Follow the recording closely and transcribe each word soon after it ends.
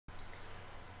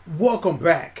Welcome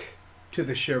back to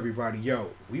the show, everybody.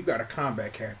 Yo, we've got a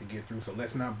Kombat Kast to get through, so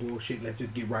let's not bullshit. Let's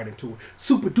just get right into it.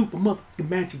 Super duper motherfucking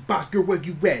magic box, girl, where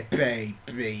you at,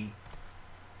 baby?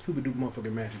 Super duper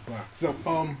motherfucking magic box. So,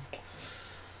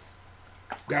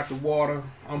 got the water.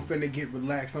 I'm finna get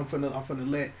relaxed. I'm finna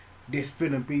let this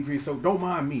finna be free. So don't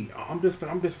mind me. I'm just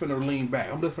finna lean back.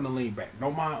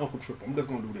 Don't mind Uncle Triple. I'm just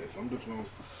gonna do this. I'm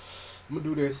gonna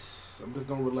do this. I'm just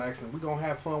gonna relax and we're gonna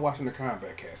have fun watching the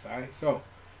Kombat Kast. All right. So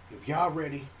if y'all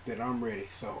ready, then I'm ready.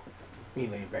 So me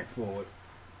lean back forward.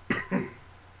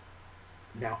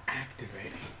 Now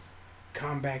activating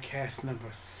Kombat Kast number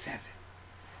 7.exe.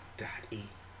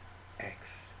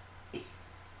 The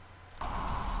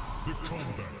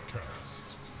Kombat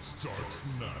Kast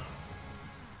starts now.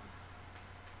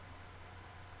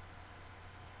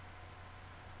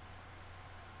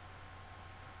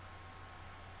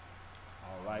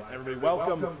 All right, everybody,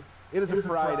 welcome. It is a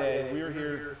Friday. We are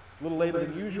here a little later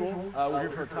than usual. We're here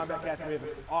for a Kombat Kast. We have an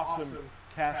awesome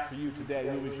cast for you today.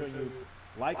 We'll be showing you,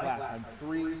 like last time,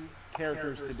 3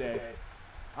 characters today.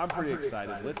 I'm pretty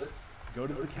excited. Let's go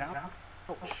to the cap.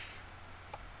 Oh.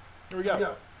 Here we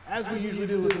go. As we usually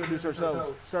do, let's introduce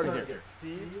ourselves, starting here.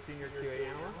 Steve, Senior QA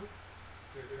Analyst.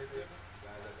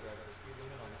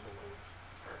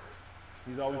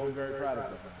 He's always been very proud of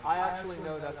that. I actually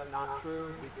know that's not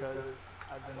true because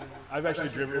I've actually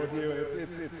driven with you.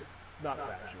 It's not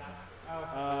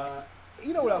factual.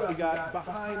 You know what else we got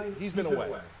behind? He's been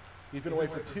away. He's been away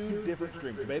for 2 different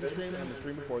streams, the beta stream and the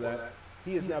stream before that.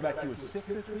 He is now back. He was sick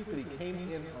this week, but he came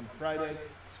in on Friday.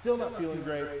 Still not feeling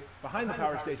great. Behind the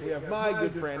power station, we have my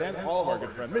good friend and all of our good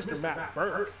friend, Mr. Matt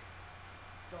Burke.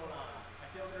 What's going on? I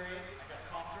feel great. I got a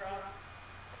cough drop.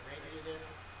 I'm ready to do this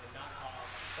and not cough.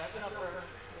 that's enough for us.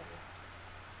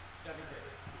 It's gotta be great.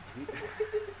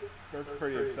 Burke's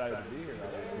pretty excited to be here.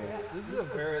 This is a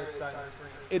very exciting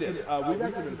stream. It is. We've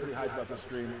actually been pretty hyped about this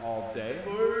stream all day.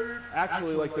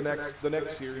 Actually, like the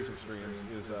next series of streams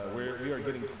is where we are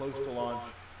getting close to launch.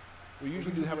 We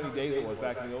usually do how many days it was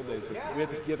back in the old days, but we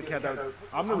have to get the countdown.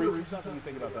 I'm going to read some stuff and you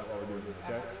think about that while we're doing it,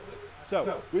 okay?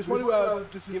 So, we just want to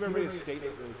just give everybody a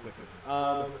statement really quickly.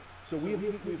 So we've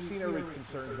seen everybody's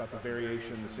concerns about the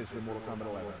variation in the system in Mortal Kombat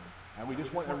 11. And we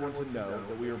just want everyone to know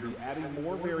that we will be adding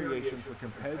more variations for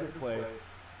competitive play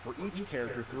for each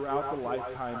character throughout the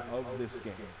lifetime of this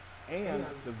game. And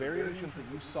the variations that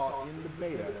you saw in the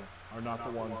beta are not the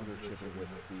ones that are shipping with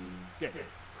the game.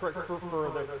 Correct, for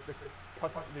the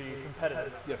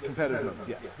competitive. Yes, competitive mode,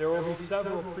 yes. There will be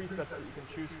several presets that you can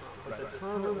choose from, but the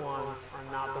tournament ones are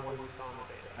not the ones we saw in the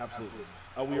beta. Absolutely.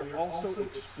 We are also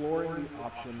exploring the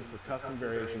option for custom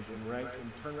variations in ranked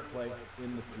and tournament play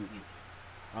in the future.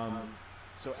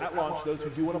 So at launch, those who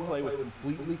do want to play with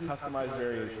completely customized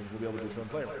variations will be able to do so in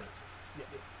player rounds. A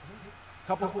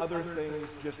couple of other things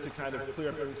just to kind of clear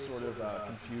up any sort of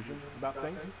confusion about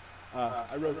things.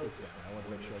 I wrote this down. I want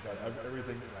to make sure I got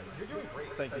everything right. You're doing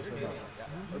great. Thank you so much.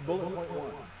 Bullet point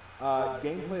 1.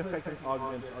 Gameplay affecting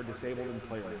augments are disabled in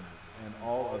player rounds and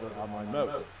all other online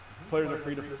modes. Players are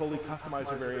free to fully customize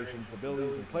their variations,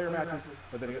 abilities, and player matches,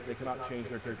 but they cannot change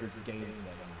their character's gameplay.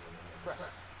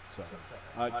 So,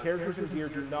 characters in here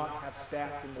do not have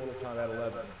stats in Mortal Kombat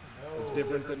 11. It's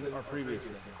different than our previous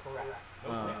game.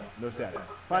 No stats.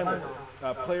 Finally,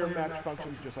 player match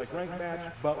functions just like ranked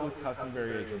match, but with custom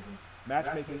variations.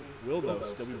 Matchmaking will, though,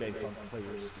 still be based on player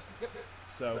skill.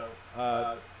 So,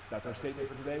 that's our statement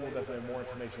for today. We'll definitely have more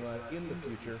information on it in the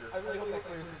future. I really hope that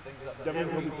clears some things up.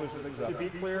 Definitely hope we clear some things To up. be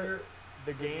clear,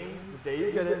 the game, the day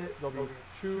you get it, there'll be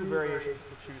 2 variations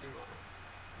to choose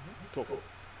from. Cool.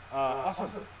 Awesome.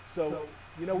 So,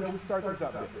 you know, we should start this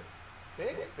up.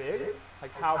 Big? Big?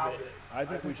 Like how big? I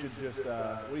think we should just,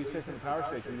 what do you say from the power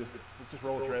station? Let's just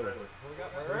roll a trailer.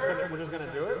 We're just gonna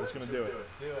do it? We're just going to do it.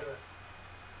 Do it.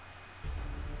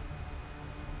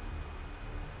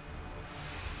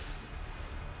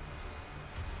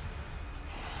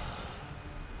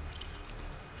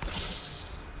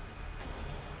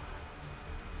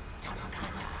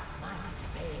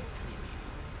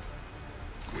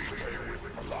 We play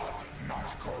with blood, not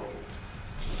cold.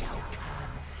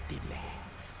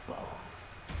 Demands both.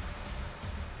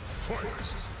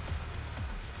 Fight!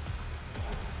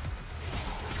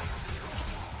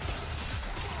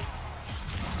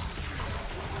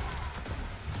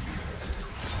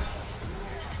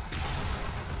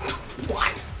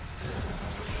 What?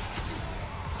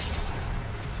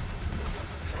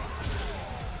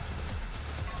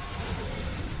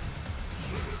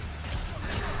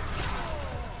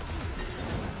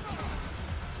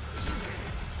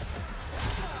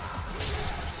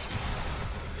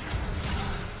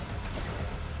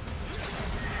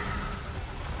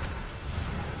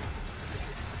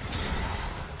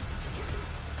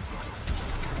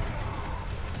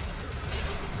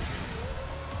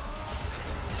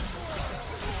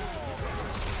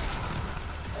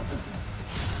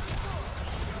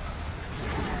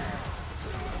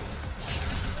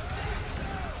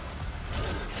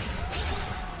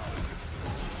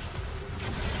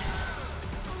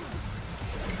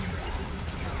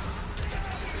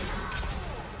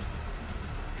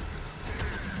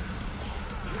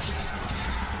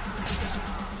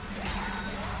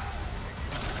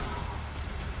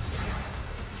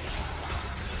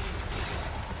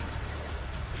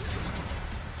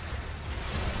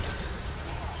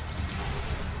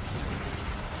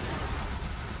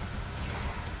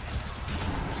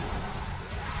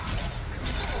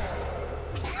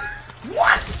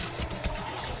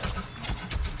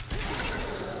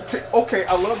 Okay,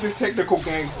 I love this technical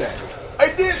game stack.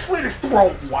 I did slit his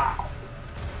throat. Wow.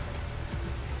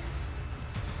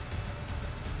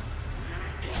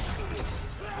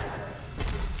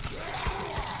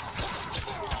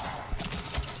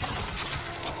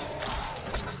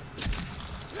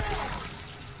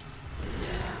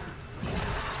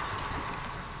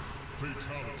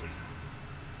 Fatality.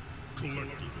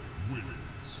 Kollector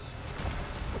wins.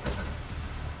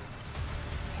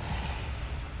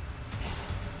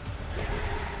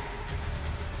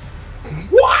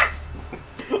 What?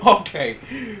 Okay.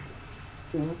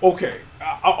 Okay.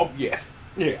 Yeah.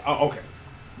 Yeah. Okay.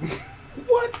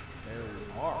 What? There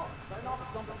we are.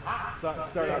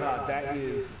 Start out hot. That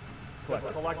is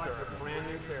Kollector. Kollector, brand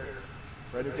new character.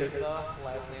 Right, okay.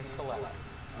 Last name Kollector.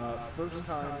 First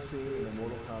time seeing in a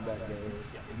Mortal Kombat game.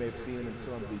 You may have seen him in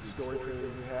some of the story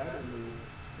trailers we had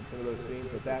in some of those scenes,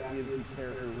 but that is the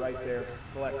character right there,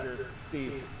 Kollector.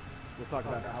 Steve, let's talk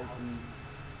about how he.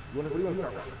 What do you want to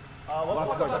start with? Let's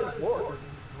talk about his lore. This is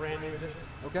a brand new edition.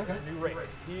 Okay. New race.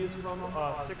 He is from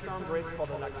a six-armed race called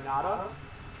the Naginata,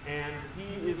 and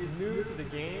he is new to the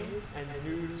game and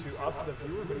new to us, the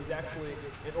viewer, but he's actually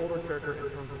an older character in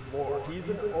terms of lore. He's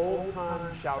an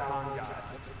old-time Shao Kahn guy.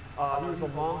 He was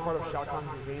a long part of Shao Kahn's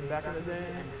regime back in the day,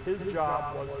 and his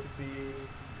job was to be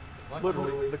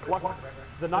literally the collector.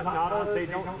 The Naginata, they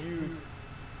don't use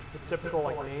the typical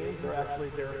like names. They're actually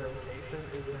their location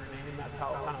is their name. That's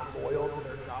how kind of loyal to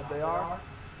their job they are.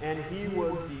 And he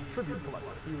was the tribute collector.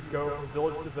 He would go from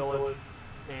village to village,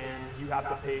 and you have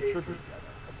to pay tribute,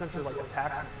 essentially like a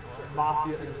tax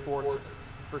mafia enforcer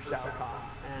for Shao Kahn.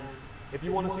 And if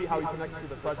you want to see how he connects to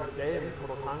the present day in the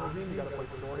Mortal Kombat regime, you got to play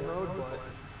story mode. But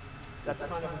that's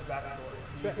kind of his backstory.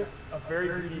 He's a very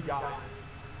greedy guy.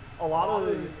 A lot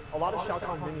of Shao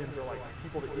Kahn minions are like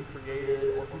people that he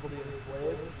created or people that he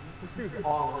enslaved. This dude's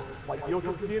all in. Like you'll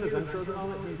see in his intros and all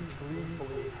that, he's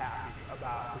gleefully happy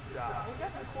about his job. He's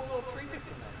got some cool little trinkets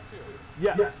in there too.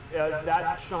 Yes,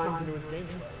 that shines into his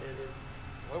gameplay.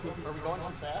 Are we going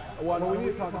too fast? Well, we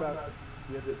need to talk about.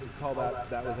 We have to call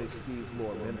that was a Steve's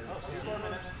lore minute. Steve's lore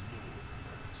minute.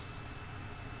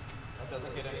 That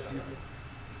doesn't get any better.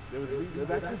 It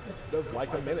was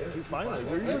like a minute. Finally,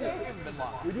 we're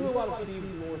doing a lot of Steve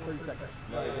lore 30 seconds.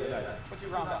 Really nice. But you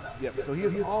round up. Yep. So he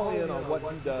is all in on what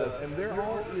he does, and they're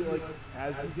all like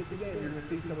as we get the game, you're going to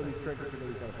see some of these trinkets are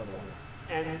going to be kind of fun to watch.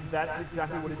 And that's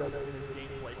exactly what he does in his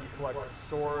gameplay. He collects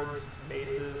swords,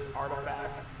 maces,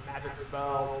 artifacts, magic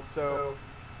spells. So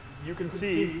you can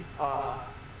see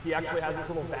he actually has this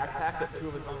little backpack that two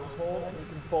of his arms hold, and you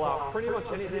can pull out pretty much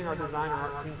anything our designer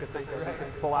art team could think of. You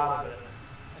can pull out of it.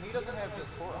 And he doesn't have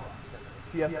just 4 arms.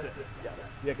 CS6. Yes.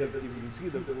 Yeah, because you can see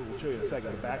we'll show you in a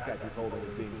second. The backpack he's holding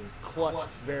is being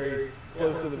clutched very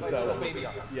close to themselves. Little baby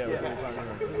arms. Yeah,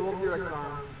 His little T-Rex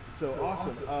arms. So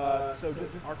awesome. So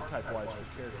just archetype-wise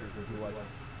for characters, if you like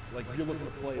if you're looking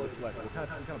to play the Kollector, what kind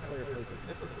of player plays it?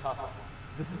 This is a tough one.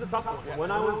 This is a tough one. When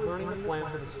I was learning the plan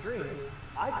for the stream,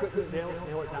 I couldn't nail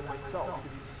it down myself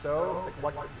because he's so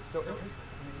eclectic, he's so interesting.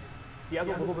 He has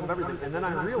a little bit of everything. And then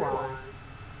I realized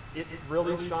it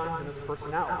really shines in his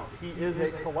personality. He is a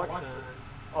collection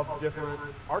of different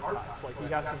archetypes. Like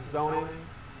he has some zoning,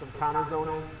 some counter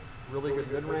zoning, really good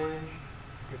mid-range,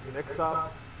 good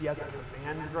mix-ups. He has a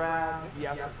command grab. He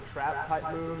has some trap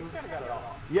type moves.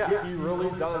 Yeah, he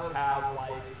really does have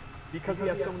like, because he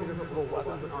has so many different little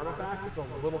weapons and artifacts, it's a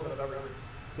little bit of everything.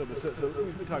 So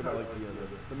we talk about like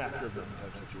the master of none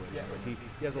type situation. Yeah. Like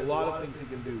he has a lot of things he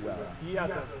can do well. He has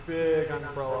a big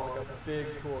umbrella, like a big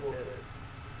toolkit.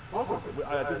 Awesome.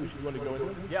 I think we want to go into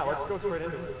it. Yeah, let's go straight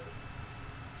into it.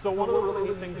 So one of the really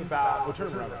neat things about We'll turn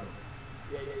him around.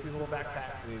 yeah, you see his little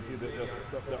backpack. And you see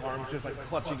the arms just like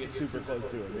clutching it super close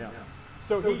to him. Yeah.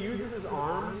 So he uses his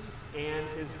arms and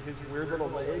his weird little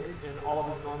legs in all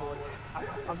of his normal.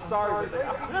 I'm sorry, but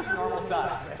This is normal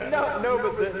size. no,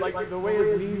 but the way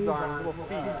his knees are and his little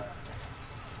feet.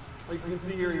 Like you can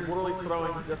see here, he's literally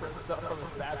throwing different stuff from his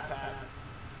backpack.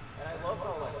 And I love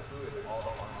how like fluid all the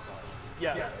arms are.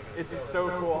 Yes, it's so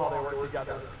cool how they work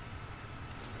together.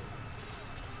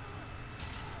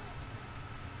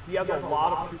 He has a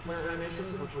lot of two-player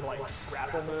animations, which are like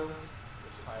grapple moves.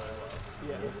 Which Tyler loves.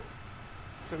 Yeah.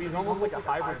 So he's almost like a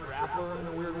hybrid grappler in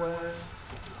a weird way.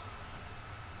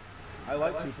 I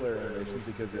like two-player animations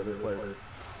because the other player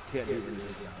can't do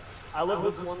anything. I love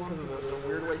this one because of the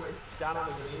weird way he gets down on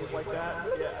his knees like that.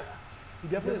 Yeah. He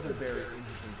definitely has a very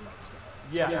interesting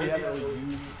lifestyle. Yeah, He hasn't really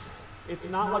used. it's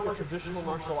not like a traditional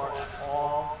martial art at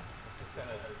all. It's just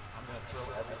I'm gonna throw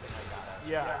everything I got at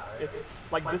you. Yeah, it's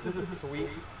like this is a sweep.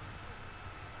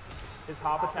 His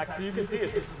hop attack, so you can see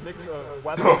it's this mix of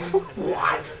weapons and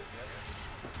magic.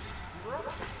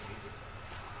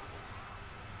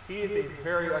 He is a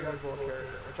very unusual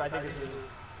character, which I think is unique.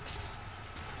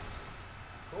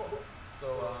 Cool. So,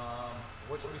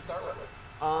 what should we start with?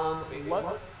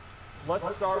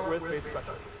 Let's start with base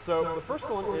specialties. So the first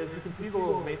one is, you can see the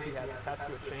little mace he has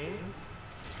attached to a chain.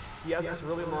 He has this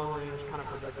really long range kind of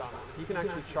projectile. He can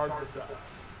actually charge this up.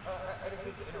 I hate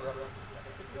to interrupt you for a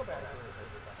second. Could you go back for a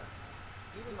second?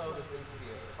 Even though this seems to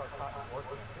be a Tarkatan war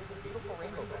camp, there's a beautiful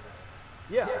rainbow back there.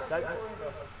 Yeah,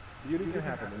 Beauty can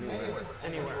happen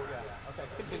anywhere. Yeah. Okay,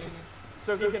 continue.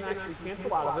 So he can actually cancel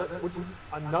out of it, which is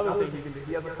another thing he can do.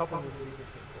 He has a couple moves that he can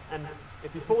cancel. And if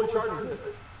he fully charges it,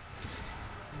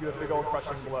 you get a big old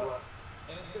crushing blow.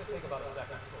 And it's going to take about a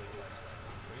second before you charge that.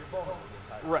 So you're vulnerable the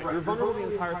entire time. Right, you're vulnerable the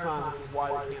entire time, which is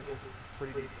why the cancels is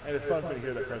pretty decent. And it's fun for me to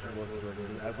hear that crushing blows is working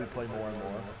as we play more and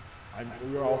more.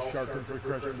 We're all sharpened for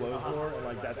crushing blows more, and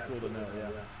like that's cool to know,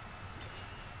 yeah.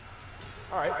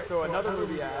 Alright, so another move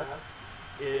he has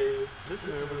is this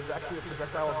move, which is actually a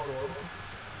projectile absorb.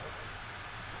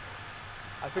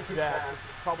 I picked that, which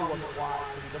probably wasn't wise,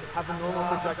 because he doesn't have a normal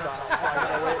projectile. So I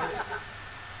gotta wait.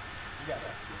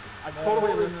 I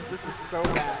totally lose this. This is so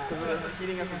bad, because it's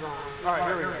heating up his arms. Alright,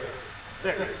 here we go.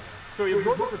 There. So he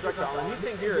absorbs the projectile, and the neat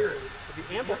thing here is, if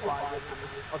he amplifies it,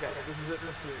 okay, this is it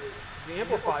for series. If he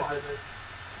amplifies it,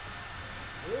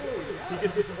 he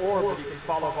gets this orb that he can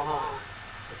follow behind.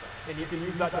 And you can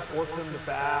use that to force them to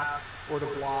back or to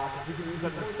block. You can use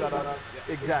that to set up.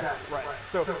 Exactly, right.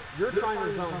 So you're trying to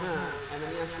zone him, and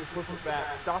then he actually pushes back,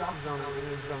 stops the zoning, and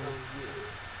then zones you.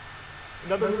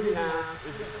 Another move he has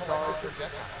is his charge.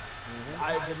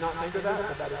 I did not think of that,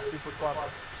 but that is super clever.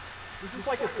 This is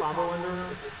like his combo ender.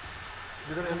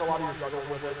 You're going to end a lot of your juggles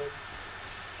with it.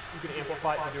 You can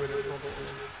amplify it to do additional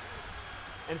damage.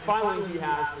 And finally, he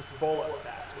has this bullet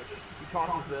attack, which he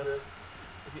tosses this.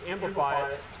 If you amplify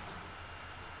it,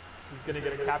 he's going to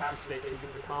get a capture state, so he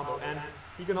gets a combo. And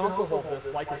he can also hold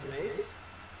this like his mace,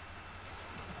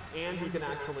 and he can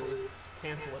actually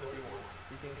cancel it if he wants.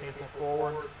 He can cancel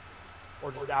forward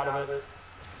or just out of it.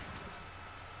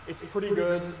 It's pretty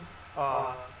good.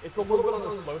 It's a little bit on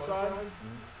the slow side,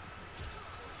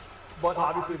 but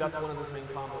obviously that's one of his main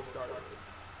combo starters.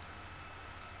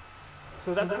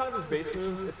 So that's kind of his base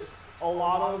moves. It's a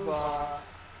lot of,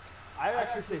 I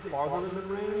actually say farther than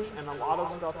mid-range, and a lot of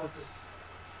stuff that's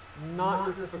not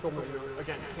your typical move.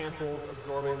 Again, cancels,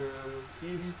 absorbing moves.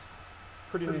 He's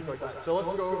pretty neat like that. So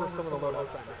let's go over some of the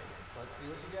loadouts I made. Let's see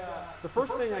what you got. The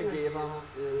first thing I gave him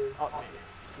is up mace,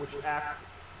 which acts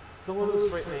similar to the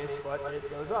straight mace, but it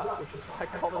goes up, which is why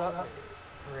I called it up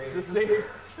mace.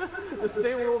 The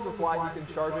same rules apply. You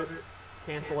can charge it,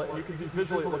 cancel it, and you can see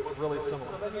visually it looks really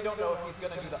similar. So then you don't know if he's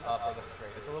going to do the up or the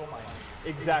straight. It's a little minor.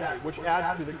 Exactly, which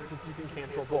adds to the, since you can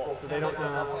cancel both, so they don't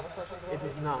know. It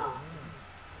does not.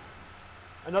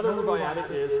 Another move I added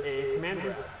is a command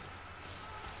grab.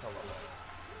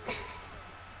 Can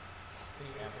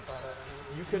you amplify that?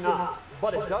 You cannot,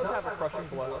 but it does have a crushing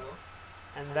blow,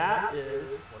 and that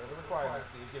is What are the requirements?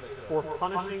 Do you give it to for us?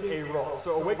 punishing a roll.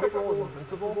 So a wake-up roll is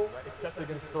invincible, except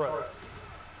against throws.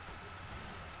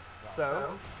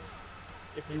 So,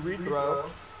 if you read throw,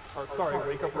 or sorry,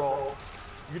 wake-up roll,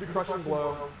 you do crushing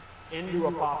blow, and do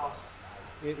a pop-up.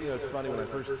 You know, it's funny, when I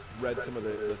first read some of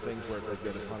the things where it's like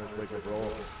get a punish, wake up,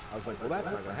 roll, I was like, well, that's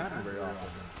not going to happen very often.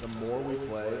 The more we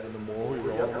play and the more we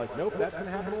roll, I'm like, nope, that's going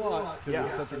to happen a lot, because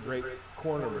it's such a great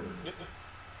corner move.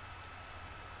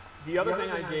 The other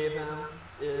thing I gave him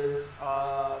is,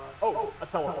 a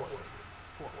teleport.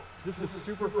 This is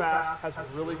super fast, has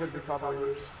really good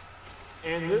recovery,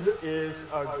 and this is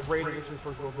a great addition for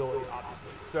his mobility,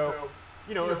 obviously. So,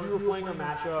 you know, if you were playing a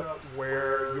matchup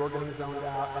where you're getting zoned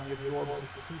out and the absorb is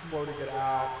just too slow to get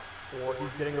out, or he's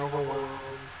getting overwhelmed,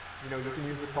 you know, you can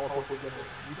use the teleport to get it.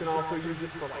 You can also use it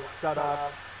for like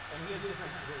setups. And he has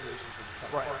different variations of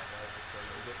the Right. So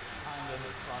you get behind them,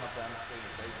 in front of them, so you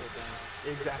raise with them.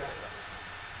 Exactly.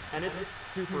 And it's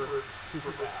super,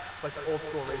 super fast, like the old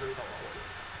school Razor teleport.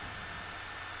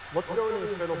 Let's go into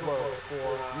his fatal blow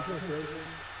for. You can throw it?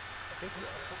 I think so.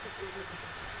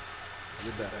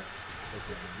 You're better.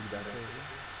 Okay, you better.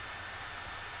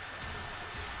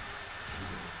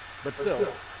 But still,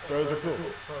 throws are cool.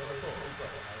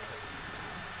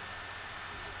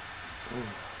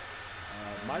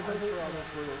 My vote for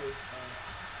almost really.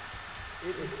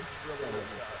 It is really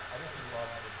good.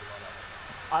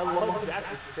 I love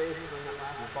Jack's face when that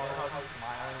last ball. How he's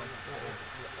smiling and he's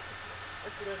saying,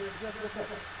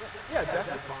 Yeah, Jack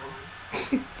is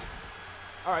fine.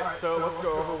 Alright, so let's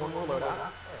go over one more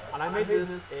loadout. And I made this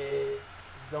a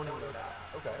zoning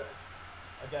loadout. okay.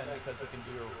 Again, because he can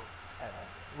do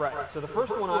Right, so the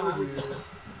first one I would use,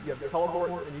 you have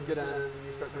teleport and you get in and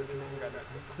you start doing command grab.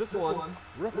 This one,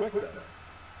 Real quick though,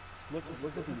 Look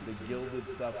at the gilded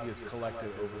stuff he has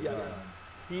collected over the Yes. time.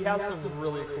 He has some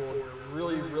really cool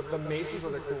here. The maces are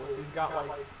the coolest. He's got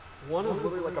like, one is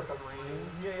literally like a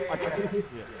brain. Like, I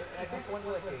think one's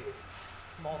like a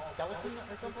small skeleton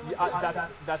or something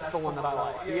like that's the one that I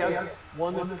like. He has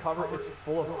one that's covered, it's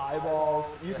full of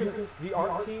eyeballs. You can, the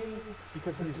art team,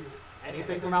 because he's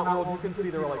anything from Outworld, you can see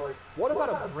they were like, what about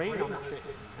a brain on the chain?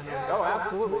 And they're like, oh,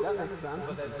 absolutely, that makes sense.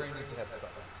 But that brain needs to have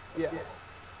spells. Yeah.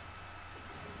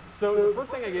 So the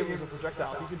first thing I gave him was a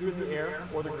projectile. He could do it in the air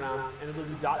or the ground, and it'll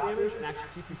do dot damage and actually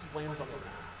keep these flames on the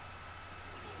ground.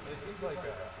 It seems like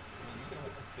you can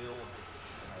almost build a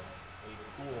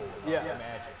pool of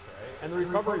magic, right? And the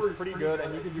recovery is pretty good,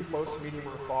 and you can do close, medium,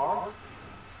 or far.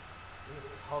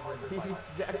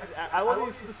 I love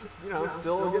he's just,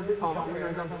 still a good pump, even though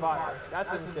he's on fire.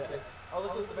 That's in kit. Oh,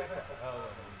 this is the backpack. Oh,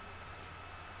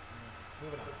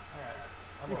 moving on.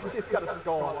 All right. You can see it's got a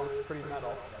skull on it. It's pretty metal.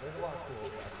 Yeah, there's a lot of cool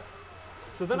guys.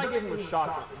 So then I gave him a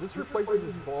shotgun. This replaces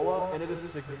his bola, and it is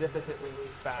significantly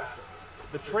faster.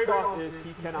 The trade-off is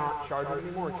he cannot charge it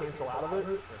anymore and cancel out of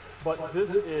it. But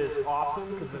this is awesome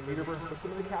because the meter burn puts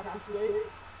him in the capture state.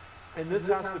 And this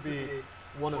has to be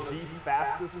one of the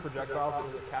fastest projectiles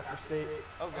in the capture state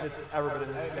that's ever been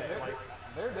in the UK. Like,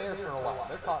 They're there for a while.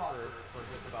 They're caught for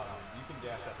just about, you can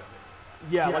dash up at them.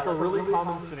 yeah, like a really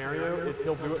common scenario is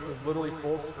he'll do it with literally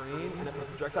full screen, and if the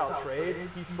projectile trades,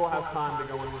 he still has time to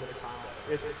go into the combo.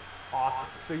 It's awesome.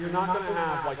 So you're not going to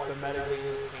have like the meta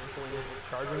game canceling it and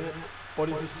charging it, but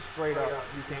it's just straight up,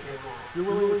 you can't go wrong. If you're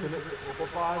willing to commit to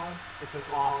Amplified, it's an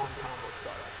awesome combo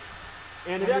starter.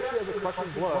 And it actually has a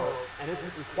crushing blow, and its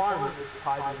requirement is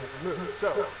tied to the move. So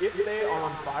if they are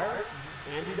on fire,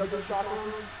 and he does a shotgun,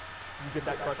 you get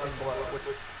that crushing blow, which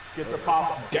gets a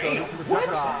pop-up. Damn, So what?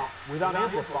 without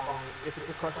amplifying, if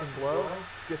it's a crushing blow,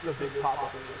 gets a big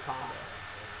pop-up in your combo.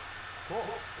 Cool.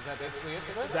 Is that basically it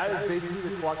for this? That is basically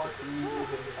the Kollector.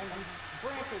 And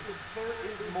granted, there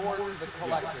is more to the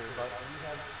Kollector, but we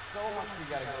have so much we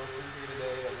got to go through here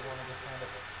today that we want to just kind of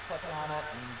touch on it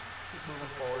and keep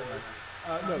moving forward.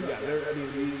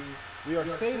 We are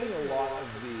saving a lot of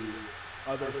the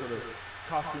other sort of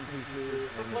costume pieces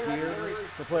and gear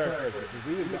for player characters.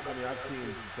 Because I've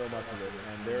seen so much of it,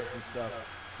 and there's some stuff.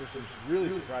 There's some really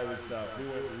surprising stuff. We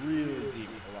went really deep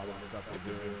with a lot of the stuff we're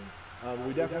doing.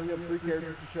 We definitely have 3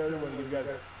 characters to show you. When you guys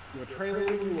a trailer, a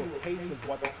little taste of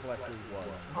what the Kollector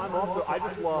was. I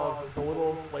just love the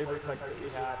little flavor text that we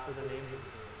had for the names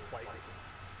of, like,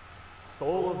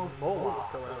 Soul of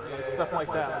Moloch or whatever, like, stuff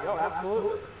like that. Like, oh,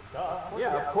 absolutely.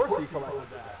 Yeah, of course he collected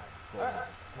that. All right.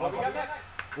 What we got next?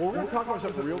 Well, we're going to talk about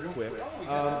something real quick.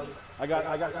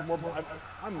 I got some more.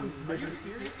 I'm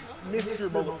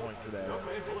Mr. Bullet Point today.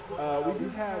 We do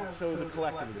have the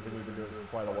Kollector that we've been doing for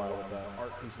quite a while with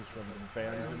art pieces from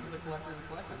fans.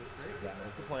 Yeah,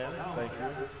 that's the plan. Thank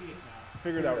you.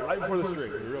 Figured it out right before the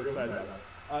stream. We're real excited about it.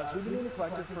 So we've been doing the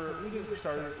Kollector we just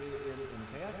started in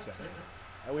KX second.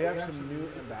 We have some new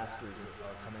ambassadors that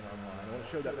are coming online. I want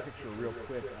to show that picture real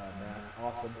quick, Matt.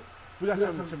 Awesome. We got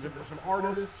some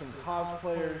artists, some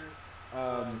cosplayers.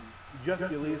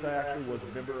 Jessica Elise, actually was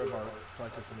a member of our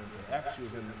collective from MKX. She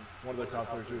was in one of the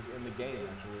cosplayers who was in the game,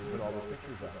 actually. We put all those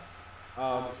pictures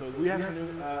up. So we have some new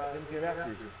MK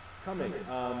ambassadors coming.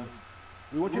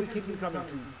 We want you to keep them coming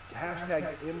to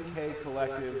hashtag MK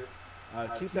Collective.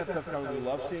 Keep that stuff coming. We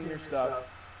love seeing your stuff.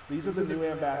 These are the new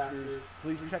ambassadors.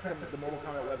 Please check them at the Mortal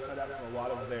Kombat website out for a lot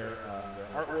of their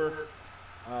artwork.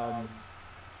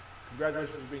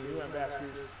 Congratulations on being new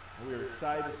ambassadors, and we are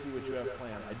excited to see what you have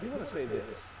planned. I do want to say this.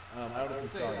 I don't know if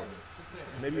you saw it.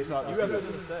 Maybe you saw it. You have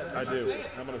something to say. I do.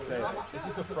 I'm going to say it. Is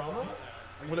this a promo?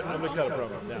 I'm going to cut a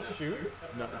promo now. Shoot?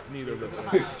 No, it's neither of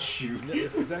those. It's shoot.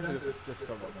 It's actually just a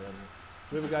promo, man.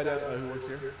 We have a guy who works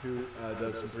here who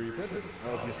does some 3D printing. I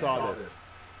don't know if you saw this.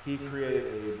 He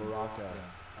created a Baraka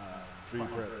 3D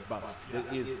print bust. It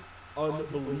is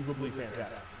unbelievably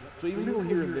fantastic. So even people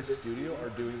here in this studio are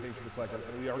doing things for the collective,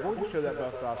 and we are going to show that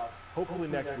bust off hopefully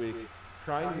next week,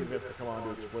 trying to get Vince to come on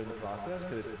to explain the process,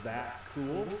 because it's that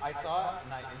cool. I saw it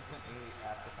and I instantly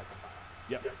asked if I could buy it.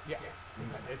 Yep. Yeah.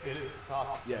 It is. It's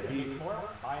awesome. Yeah, Needs more?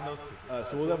 Buying those two.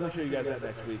 So we'll definitely show you guys that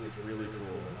next week. It's really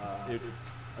cool. He's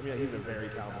a very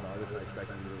talented artist. I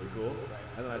expect him to be really cool.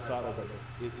 And then I saw it, I was like,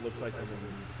 it looks like something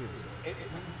we've seen before. It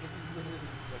literally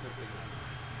looks like a big one.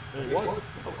 And it was.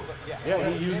 Yeah,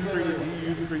 he used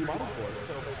 3D models for it.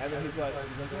 And then he's like,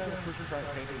 first try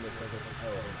painting this. I was like,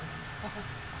 oh.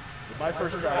 My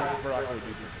first try for Aqua would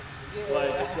be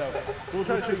so we'll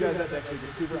try to show you guys that next week.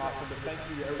 It's super awesome. But thank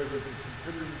you to everybody who's been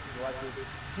contributing to the collective.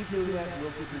 Keep doing that.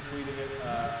 We'll keep retweeting it.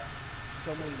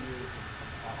 So many years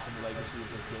of awesome legacy of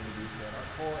this game to do fan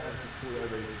art for, and it's just cool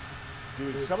everybody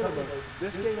doing some of the most.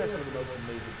 This game has some of the most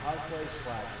amazing cosplay /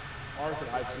 art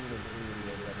that I've seen in any of the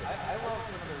games ever. I love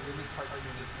some of the really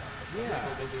cartoony stuff. Yeah.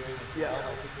 What they're doing is Yeah.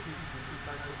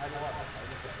 I love it.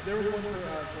 There was one for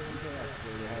MANIACAL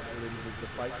where they had the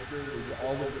fight screen, it was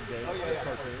all over the game,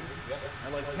 cartoons. Yep.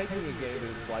 And like taking a game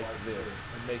that is like this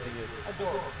and making it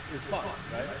Adorable. is fun,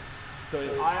 right? So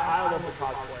I love the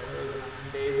cosplay. There's an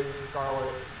amazing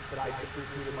Scarlet that I just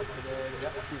retweeted like today.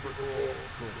 It's super cool.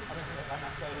 I'm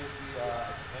excited to see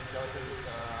Angelica's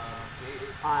gate.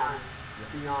 I'm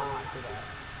beyond hyped for that.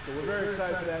 So we're very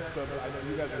excited for that, but I know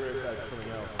you guys are very excited for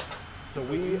something else. So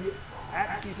we,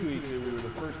 at C2E2, we were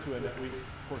the first to announce, we, of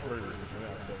course, heard it was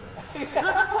announced,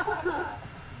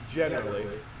 generally.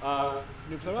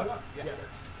 Noob Saibot? Yes.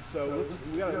 So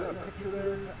we got a picture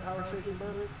there, Power Station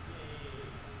Burger?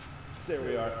 There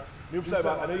we are. Noob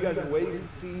Saibot, I know you guys are waiting to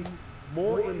see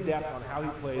more in depth on how he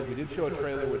plays. We did show a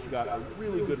trailer which got a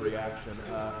really good reaction.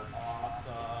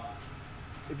 Awesome.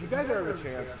 If you guys ever have a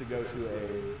chance to go to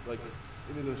a, like,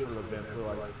 any of those sort of events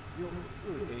where, like, you know,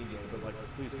 really any game, but, like,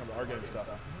 please come to our game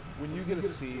stuff, when you get to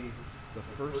see the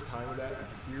first time of that and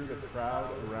hear the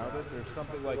crowd around it, there's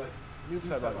something like, Noob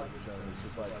Saibot on the show, it's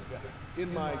just like,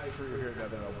 in my career here at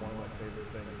Nevada, one of my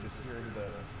favorite things, just hearing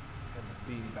him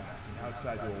being back and how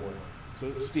excited you were. So,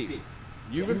 Steve,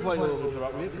 you've been playing a little bit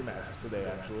about miniature matches today,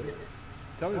 actually.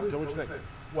 Tell me what you think.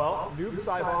 Well, Noob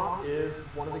Saibot is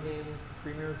one of the game's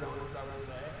premier zoners, I would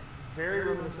say. Very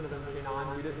reminiscent of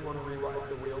MK9. We didn't want to rewrite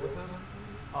the wheel with him.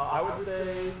 I would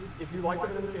say, if you like the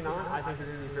MK9, I think you're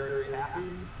going to be very, very happy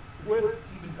with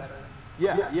Even better.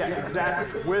 Yeah,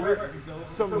 exactly. With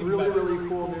some really, really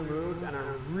cool new moves and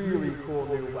a really cool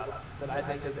new weapon that I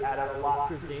think has added a lot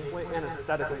to his gameplay and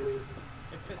aesthetically is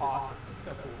awesome. It's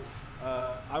so cool. I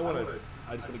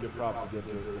just want to give props again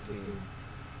to the team.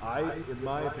 In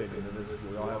my opinion, and this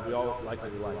we all like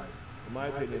what we like. In my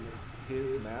opinion,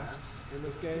 his masks in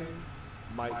this game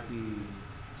might be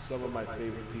some of my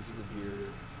favorite pieces of gear.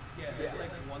 Yeah, there's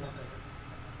like one that's like a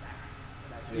sack.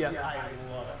 Yes. I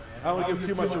love it, man. I don't want to give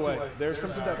too much away. There's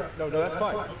some stuff. No, that's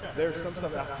fine. There's some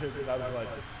stuff out there that I was like,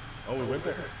 oh, we went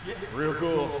there. Real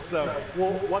cool. So,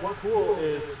 Well, what's cool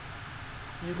is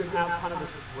you can have kind of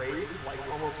this great, like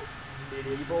almost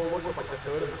medieval look with like the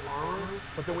hood and the armor,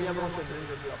 but then we have a bunch of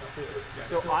ninja stuff too.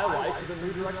 So I like the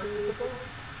new direction you took,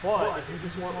 but if you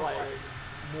just want like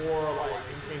more like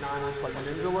MK9-ish, like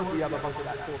ninja look, we have a bunch of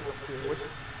that cool stuff too, which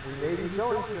we may be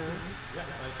showing soon.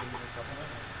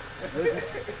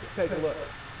 let's take a look.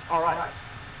 All right.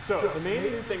 So the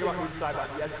main thing about Noob Saibot,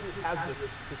 he has this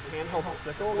handheld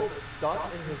sickle that's stuck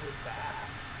in his back.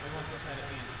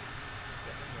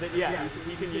 That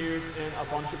he can use in a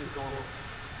bunch of his normals.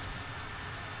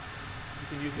 You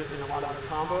can use it in a lot of his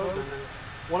combos, and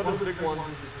one of the big ones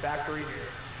is his factory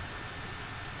here,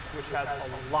 which has a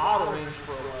lot of range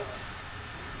for a low.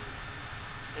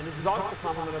 And this is also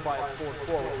complemented by a 4-4,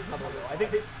 which is another low. I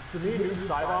think, to me, Noob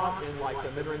Saibot in like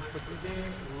the mid-range fatigue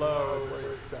game, low is where he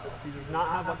excels. He does not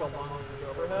have like a long range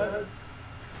overhead.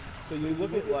 So you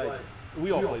look at like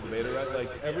we all played beta, right?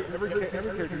 Like every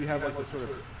character you have like the sort of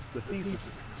the thesis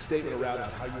statement around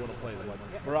how you want to play them. Like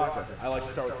Baraka, I like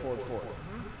to start with 4-4.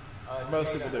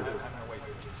 Most people do.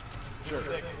 Sure.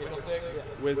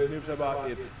 With Noob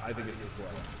Saibot, I think it's this way.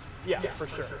 Yeah, for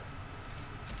sure.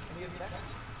 And he has next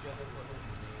just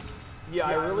Yeah,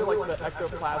 I really like the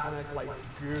ectoplasmic like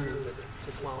goo that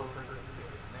the clone turns into.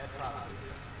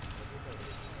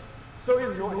 So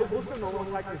his list of normal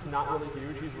attacks is not really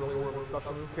huge. He's really more of a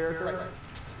special move character. I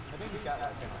think he's got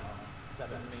like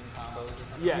 7 main combos. Or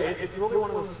something. Yeah, it's really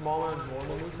one of the smaller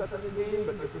normal movesets in the game,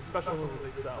 but it's a special move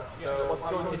that itself. So let's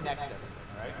go into Connect everything,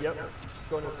 right? Yep. Let's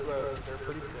go into his throws. They're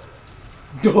pretty sick.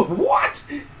 What?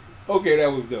 Okay,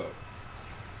 that was dope.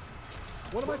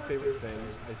 One of my favorite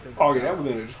things, I think. Oh yeah, that was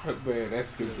in a truck, man. That's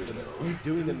stupid.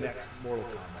 Doing the next Mortal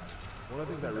Kombat. One of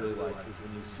the things I really like is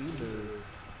when you see moves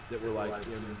that were like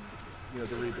in, the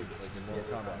reboots, like in Mortal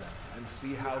Kombat, and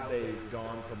see how they've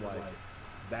gone from like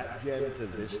that gen to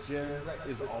this gen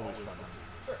is always fun to see.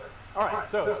 All right,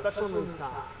 so special move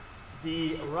time.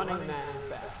 The running man is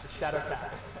back. The shadow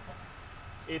tap.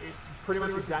 It's pretty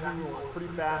much exactly what we want.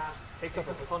 Pretty fast. Takes up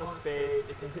a ton of space.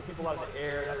 It can hit people out of the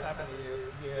air. That's happened to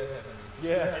you.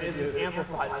 Yeah, and it's just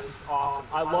amplified. It's just awesome.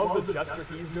 I love the gesture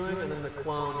he's doing, and then the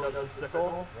clone does the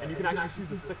sickle, and you can actually see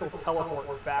the sickle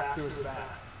teleport back to his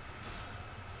back.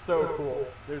 So cool.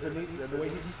 There's a neat, the way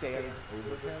he stands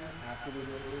over him after the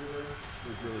maneuver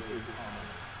is really good.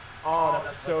 Oh,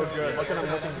 that's so good. Look at him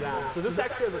looking down. So this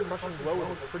actually has a crushing blow with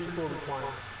a pretty cool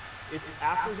requirement. It's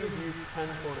after he's used 10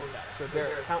 clone attacks. So there,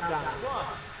 count down. 1,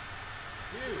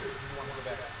 2, you want to go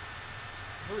back.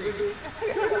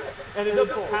 And it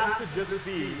doesn't have to just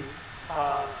be,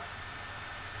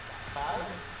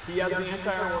 he has the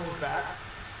anti-armor on his back.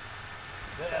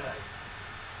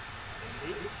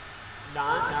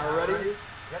 9, now we're ready?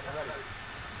 Yep, I'm ready.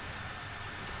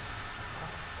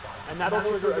 And that'll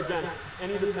trigger, again,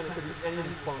 any of the 10, could be any of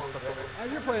these clones.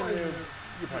 As you're playing Noob,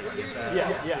 you're probably going to get that.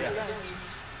 Yeah.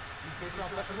 He's based on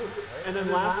special moves, right? And then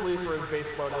lastly, for his base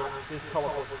slowdown, his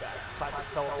teleport back. Classic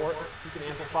teleport. You can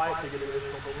amplify it to get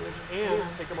additional damage and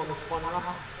take him on the spun rock.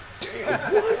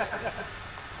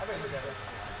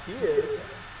 He is.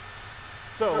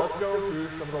 So let's go through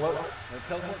some of the loadouts.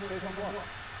 Teleport stays on block.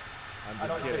 I'm I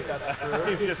don't just kidding. think that's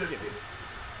true. He's just kidding.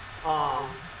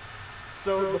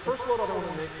 So the first loadout I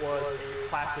wanted to make was a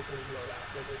classic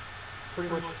loadout. It's pretty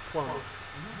much clones.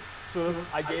 So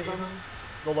I gave him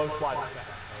the low sliding attack.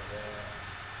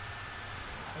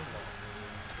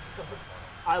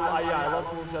 I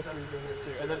love moves that's doing it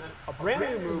too. And then a brand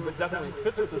new move that definitely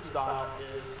fits with his style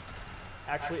is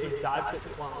actually a dive kick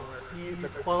clone, where the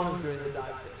clone is doing the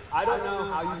dive kick. I don't know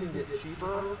how you can get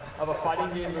cheaper of a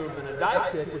fighting game move than a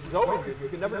dive kick, which is always good. You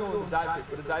can never go with a dive kick,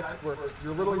 but a dive kick where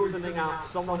you're literally sending out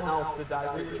someone else to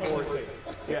dive kick for you.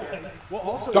 Yeah. Well,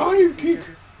 also, Dive kick!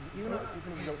 even if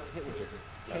you go hit with it,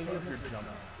 change up your jump.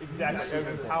 Exactly.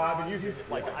 This is how I've been using it.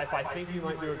 Like, if I think you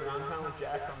might do a ground pound with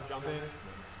Jax, I'm jumping.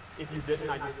 If you didn't,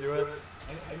 I just do it.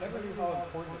 I never knew how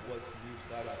important it was to use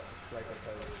Saibot to strike a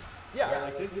pose. Yeah.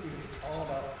 Like this dude is all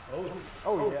about poses.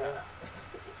 Oh, yeah.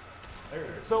 There it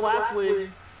is. So lastly,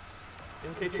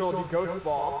 MK Trilogy Ghost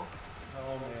Ball.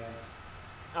 Oh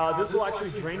man. This will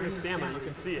actually drain your stamina. You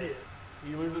can see it.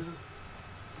 He loses.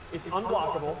 It's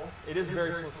unblockable. It is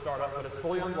very slow startup, but it's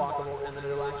fully unblockable, and then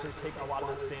it'll actually take a lot of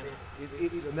his stamina.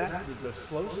 And that, the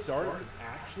slow start is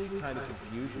actually kind of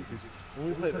confusing, because when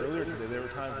we played earlier today, there were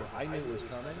times where I knew it was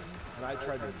coming, and I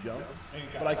tried to jump,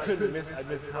 but I couldn't miss, I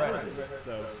missed time,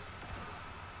 so.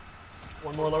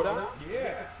 One more loadout?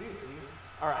 Yeah, see it, see.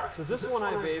 Alright, so this one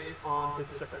I based on his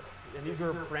sickle, and these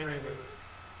are brand new moves.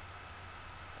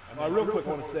 Real quick, I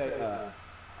want to say,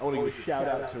 I want to give a shout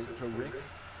out to Rick,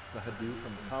 the Hadou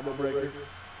from Combo Breaker.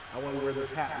 I want to wear this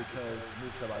hat because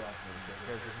Noob said I like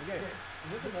characters in the game.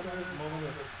 Is this another moment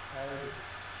of Tyler's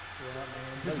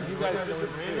You guys just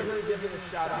randomly give him a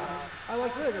shout out. I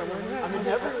like Rick, I'm wearing that. I mean,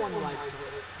 everyone likes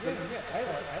Rick. Yeah, I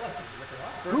like Rick a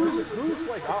lot. Who's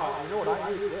like, oh, you know what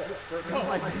I do?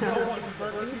 Like,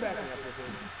 Can you back me up with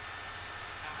him?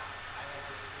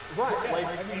 right, like,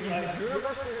 he's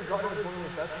universally regarded as one of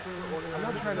the best food I'm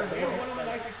not organizations. trying to. One of the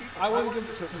nicest people. I want to give.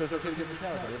 So it's okay to give him a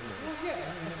shout out, isn't it? Well, yeah,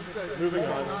 I mean, it's just Moving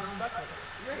on.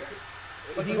 great.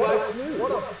 But he likes Noob.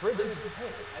 What a frigid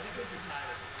pick.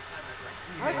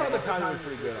 I thought the timing was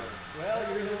pretty good on it. Well,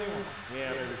 you're the only one.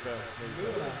 Yeah, maybe so. Maybe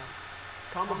so.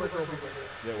 Combo breaker will be great.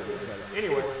 Yeah, we'll be excited.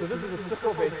 Anyway, so this is a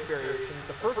sickle-based variation.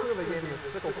 The first move I gave him is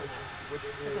sickle snap, which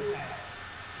is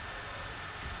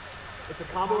it's a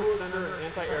combo extender and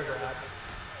anti-air grab.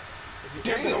 If you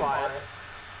amplify it,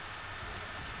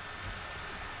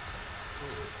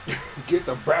 Get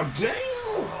the brown damn!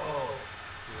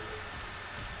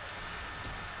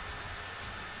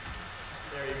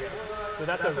 there you go. So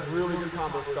that's a really good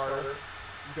combo starter.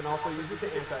 You can also use it to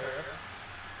anti-air.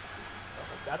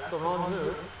 That's the wrong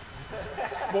move.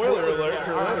 Spoiler alert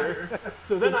for Yeah, later.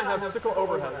 So then I have sickle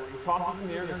overhead, where he tosses in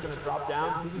the air and it's going to drop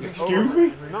down. This is an Excuse overhead. me?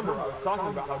 And remember, I was talking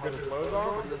about how good his bows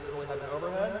are, but he doesn't really have an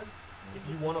overhead. If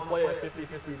you want to play a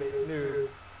 50-50 base noob, There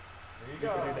you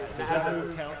go. you can do that. And it Does has that a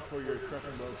move count for your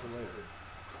crushing blows for later?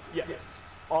 yes.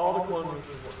 All the clone moves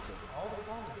can work.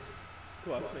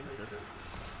 Cool, I was making sure.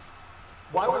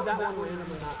 Why would that one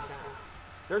randomly not count?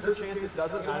 There's a chance it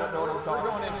doesn't. I don't know what I'm talking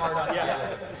about. Going in hard on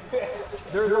Yeah.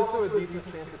 There's also a decent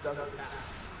chance it doesn't count.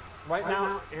 Right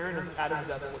now, Erron is at his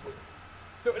desk with it.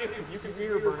 So anyway, you can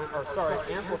meter burn it, or sorry,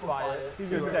 amplify it. He's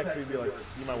going to text me and be like,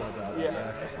 you might want to die.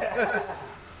 Yeah.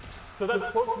 So that's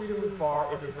close to medium and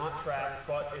far. It does not track,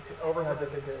 but it's an overhead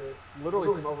that can hit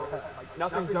literally from overhead. Like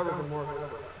nothing's ever been more of an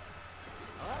overhead.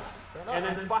 And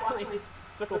then finally,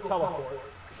 sickle teleport.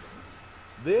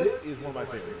 This is one of my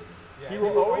favorites. He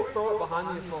will always throw it behind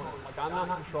the opponent, like I'm not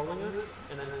controlling it,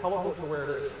 and then teleport to where it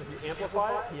is. If you amplify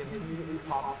it, he immediately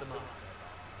pops them up.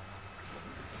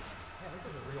 Yeah, this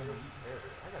is a real neat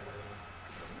character. I gotta go.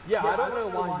 Yeah, I don't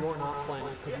know why you're not playing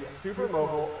it, because he's super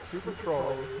mobile, super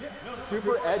trolly,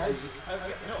 super edgy,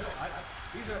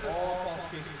 These are all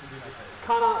qualifications to be my favorite.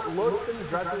 kind of looks and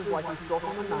dresses like he's still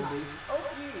from the 90s.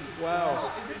 Okay. Wow.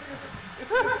 Is it just, it's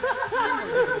just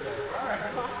Alright.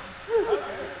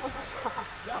 Okay.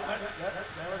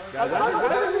 No,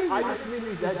 I just mean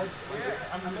he's edgy.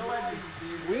 yeah, I'm so edgy,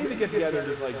 Steve. We need to get together and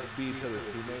just like be each other's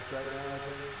teammates right now, I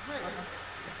think.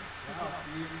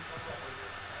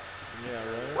 Yeah,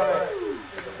 right? Alright,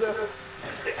 so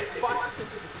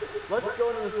let's go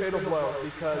into the fatal blow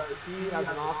because he has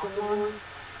an awesome one.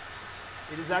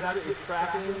 It is actually a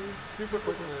tracking, super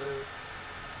quick move.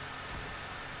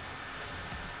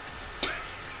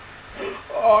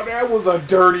 Oh, that was a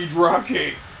dirty drop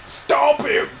kick. Stomp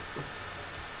him.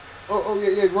 Oh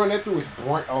yeah, run that through his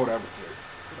brain. Oh, that was it.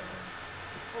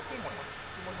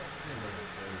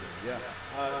 Yeah.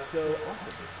 So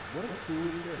awesome. What a cool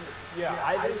character. Yeah,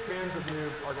 I think fans of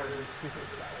Noob are going to be super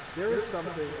excited. There is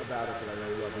something about it that I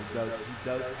really love. He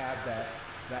does have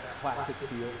that classic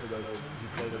feel for those who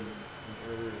played him in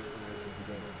earlier iterations of the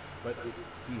game. But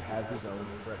he has his own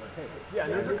fresh take. Yeah,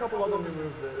 and there's a couple other new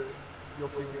moves that you'll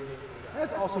see when you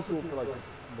get That's also cool for like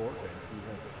lore fans who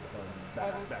has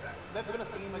back. That's been a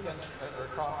theme against or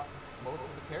across most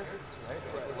of the characters, right?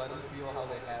 Like, let them feel how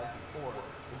they have before,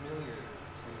 familiar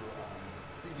to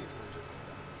previous versions of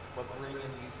them, but bring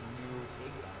in these new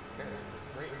takes on these characters. It's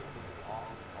great. I think it's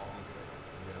awesome. All these characters.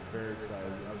 Yeah, I'm very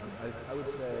excited. I would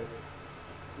say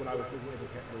when I was looking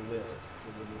at the list,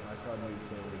 when I saw Noob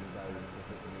play and decided to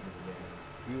put the Noob in the game,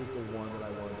 he was the one that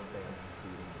I wanted the fans to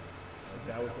see. Like,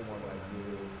 that was the one that I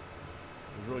knew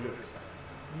was really good for excited.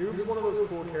 Noob's one of those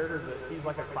cool characters that he's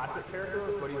like a classic character,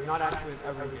 but he's not actually in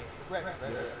every game. Right.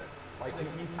 Like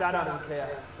he sat out in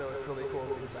chaos, so it's really cool.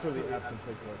 It's sort of the absence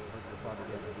of the father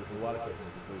game with a lot of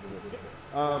characters. It's really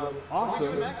cool.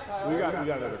 Awesome. We got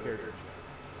another character.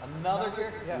 Another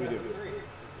character? Yeah, We this do. is 3.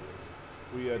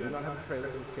 We do not have a trailer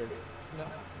for this character, No.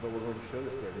 but we're going to show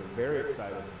this character. Very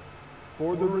excited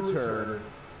for the return.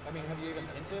 I mean, have you even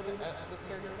hinted at this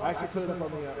character? I actually put it up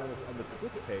on the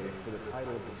Twitch page for the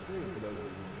title of the stream for those of you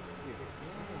who can see it.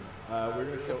 We're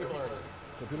going to show. People already.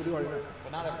 So people do already know.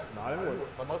 But not everyone. Not everyone.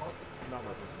 But most people. Not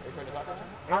most. Are you trying to talk right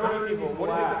now? How many people? What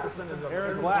is the Black. percentage of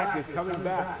Erron Black is coming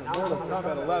back to Mortal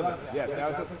Kombat 11. Yes, now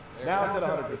it's at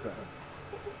 100%.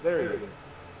 There he is.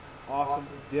 Awesome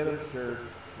denim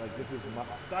shirts. Like this is my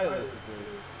stylistically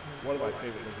one of my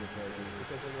favorite looking characters.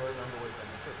 Because you remember what that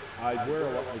is. I wear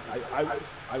a lot. Like,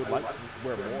 I would like to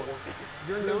wear more.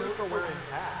 You're known for wearing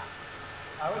hats.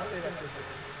 I would say that's your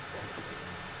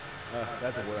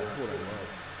That's a word. That's what I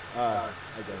love.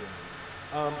 I get it.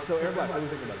 So Erron Black, what do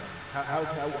you think about that?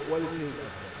 What is his?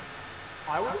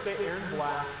 I would say Erron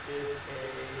Black is a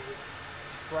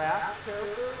trap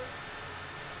character,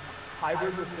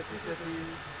 hybrid with 50/50,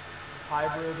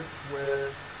 hybrid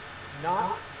with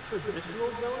not traditional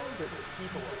zoning, but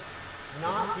people.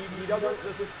 Not he doesn't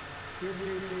just he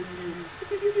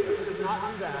does not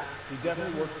do that. He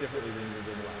definitely works differently than you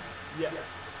did last. Yes,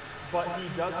 but he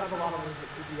does have a lot of moves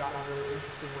that keep you out in really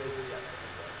interesting ways to get.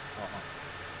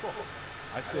 Cool.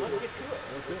 I say Let's get to it.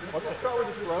 Let's start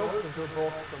with this roast and do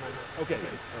both tremendous. okay.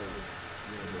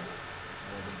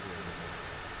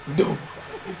 No.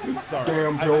 Sorry.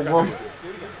 Damn, Joe Bro.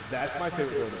 That's my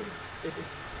favorite road. It's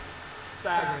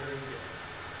staggering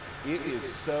good. It is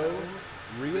so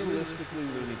realistically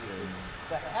Looney Tunes.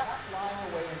 The hat flying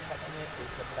away and catching it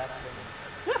is the best thing.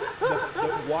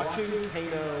 Watching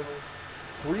Kano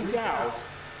freak out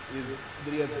is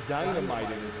that he has dynamite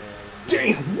in his hand.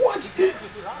 Damn, what? He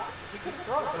could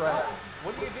throw it. Right.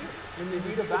 What do you do? In the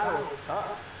heat of battle, it's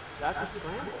tough. That's a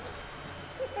scramble.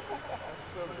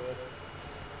 So good.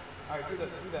 All right, do that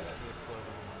to me slowly.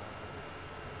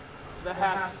 The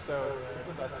hat's so good. It's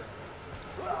the best thing.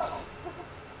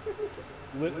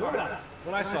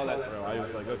 When I saw that throw, I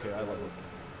was like, okay, I love this.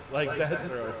 Like that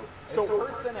throw. So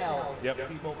Personnel. Yep.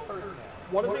 People, personnel.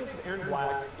 one of the things with Erron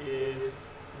Black is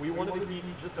we wanted to keep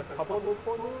just a couple of those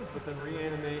core moves, but then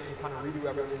reanimate and kind of redo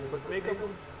everything, but make them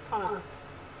kind of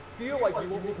feel like you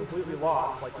won't be completely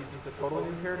lost, like he's just a totally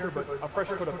new character, but a fresh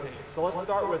coat of paint. So let's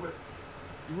start with,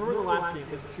 you remember the last game,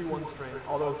 his 2-1 string,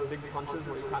 all those big punches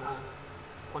where he kind of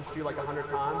punched you like 100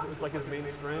 times. It was like his main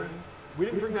string. We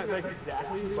didn't bring that back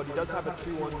exactly, but he does have a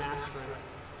 2-1 mash string.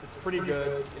 It's pretty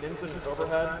good. An instant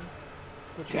overhead,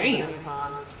 which means any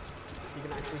time he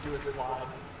can actually do a slide.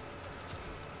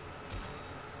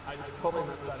 I just totally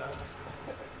messed that up.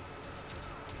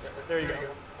 There you go.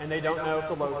 And they don't know if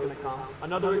the low is going to come.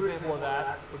 Another example of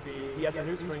that would be he has a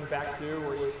new string back two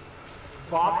where he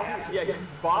bops you. Yeah, he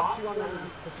bops you on that with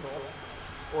his pistol.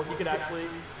 Or he could actually,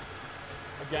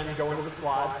 again, go into the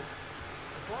slide.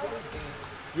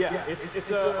 Yeah,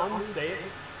 it's a unsafe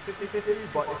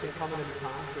 50-50, but it can come in any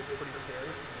time, so it's pretty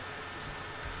scary.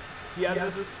 He has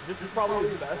this is probably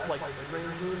his best, like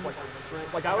mid-range move,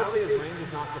 like I would say his range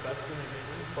is not the best in the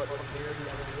game, but from here he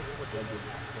has this, which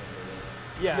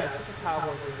yeah, it's such a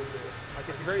cowboy thing to do.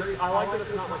 Like it's very, I like that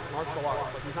it's not like martial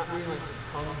arts, like he's not doing like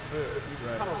kung fu, he's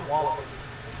just kind of walloping.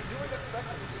 You would expect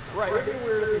him to do. Right, it'd be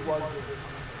weird if he was doing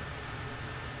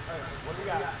Alright, what do we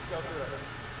got? Let's go through it.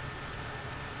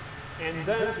 And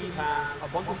then he has a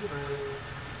bunch of strings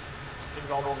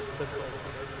involving his pistol.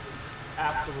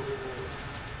 Absolutely cool.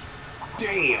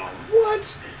 Damn. What?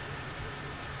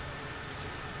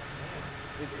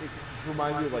 It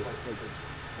reminds me of like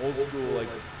old school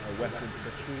like Western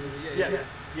Christian. Yes.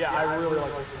 Yeah, I really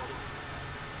like this one.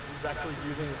 He's actually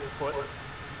using his foot.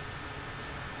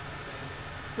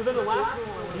 So then the last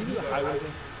one, He did a highway.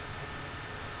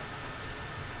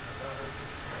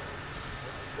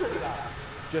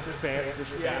 Just fan the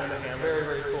hammer. very,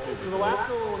 very cool. So the last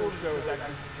one I want to show is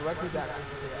actually directly back to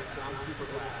the KX, so I'm super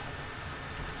glad.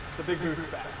 The big boot's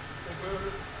back. Big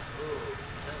boot.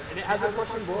 And it has a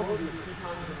crushing blow if you do it 2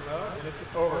 times in a row, and it's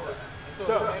over.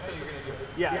 So,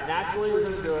 yeah, naturally you're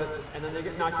going to do it, and then they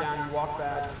get knocked down, you walk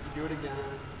back, you do it again.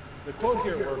 The quote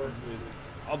here at work is,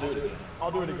 I'll do it again.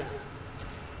 I'll do it again.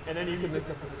 And then you can mix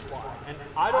up with the slide. And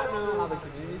I don't know how the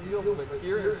community feels, but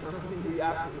here in tournament, we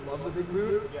absolutely love the big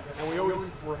boot. And we always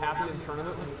were happy in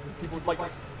tournament when people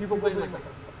playing like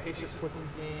a patient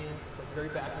footsies game. It's like very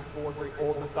back and forth, very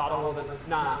old, methodical. Then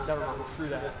nah, never mind, screw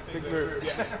that. Big boot.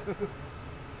 Yeah.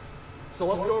 So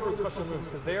let's go over the special moves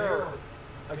because they are,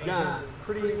 again,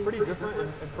 pretty different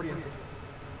and pretty interesting.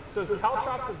 So his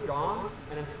caltrops is gone,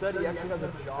 and instead he actually has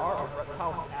a jar of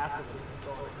reptile's acid that he can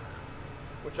throw in,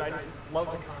 which I just love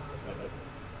the concept of it.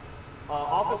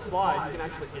 Off his slide, you can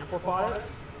actually amplify it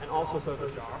and also throw the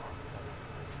jar.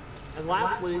 And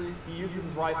lastly, he uses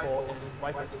his rifle and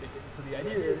rifle speed. So the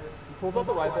idea is he pulls out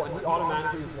the rifle and he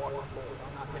automatically is walking forward.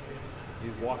 I'm not hitting him.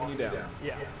 He's walking you down.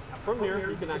 Yeah. Now from here,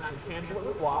 he can actually cancel it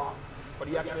with block, but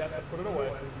he actually has to put it away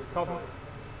so he's recovered.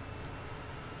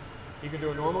 He can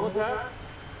do a normal attack,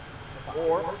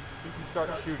 or he can start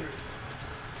shooting.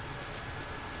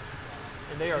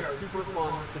 And they are super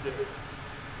fun to do.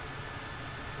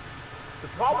 The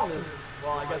problem is,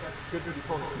 well, I guess it's good for the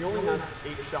opponent. He only has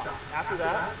 8 shots. After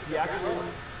that, he actually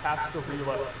has to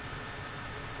reload.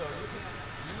 So you can't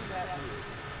use that move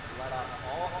to let off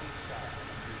all 8 shots.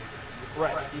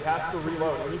 Right, he has to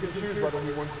reload. And you can choose whether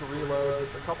he wants to reload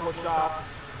just a couple of shots,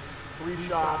 3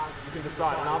 shots, you can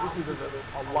decide. And obviously there's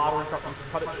a lot of recovery. You can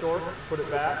cut it short, put it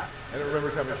back. And it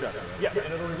remembers how many shots. Yeah,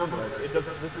 and it'll remember. It does.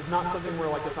 This is not something where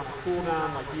like it's on a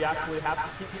cooldown. Like he actually has to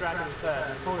keep track in his head.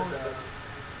 The opponent does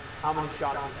how many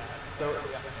shots he has. So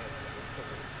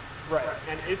right,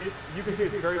 and it's you can see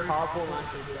it's very powerful and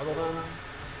actually juggle them.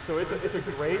 So it's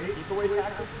a great keep away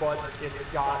tactic, but it's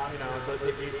got the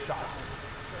 8 shots.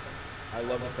 I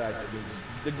love the fact that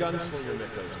the gunslinger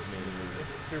mythos is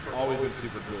Super always been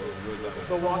super cool. Really love it.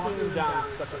 The walking them down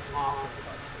is such an awesome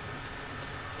touch.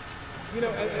 And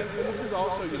this is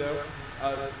also,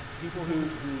 people who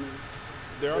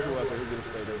there are people out there who get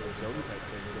afraid of Zodi type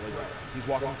things. Like, he's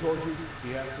walking towards you,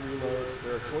 he has to reload.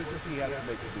 There are choices he has to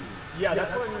make to do. Yeah,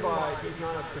 that's what I mean by he's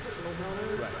not a traditional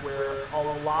zoner, where a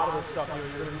lot of the stuff, you're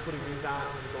going to be putting these out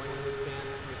and going into this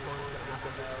stance, the opponent's going to have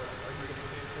to know, like, are you going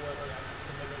to cancel it,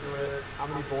 commit to it, how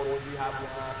many bullets do you have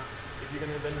left, is he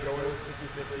going to then go into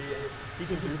 50-50, and he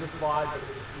can do the slide, but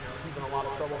he's in a lot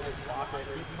of trouble with blocking.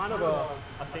 He's kind of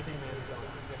a thinking man zone.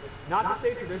 Not to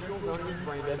say traditional zoning is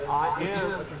brain dead, I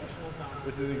am a traditional zoner.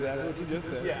 Which is exactly what you just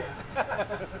said. Yeah.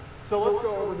 So let's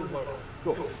go over his loadout.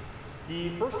 Cool. The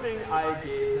first thing I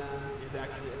gave them is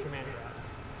actually a command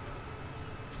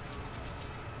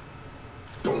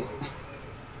grab.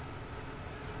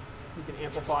 He can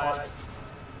amplify it.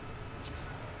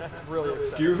 That's really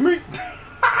exciting. Excuse me?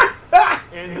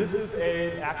 And this is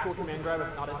an actual command grab.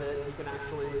 It's not a hit. He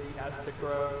has tick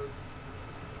throws.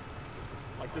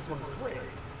 Like this one's great.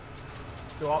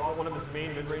 So one of his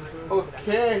main mid-range moves.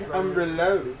 Okay, I'm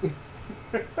reloaded.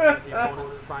 The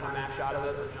opponent's trying to mash out of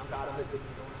it or jump out of it, he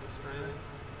can go into the string.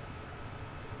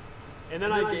 And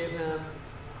then I gave him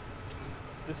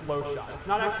this low shot. It's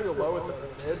not actually a low, it's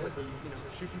a mid, but he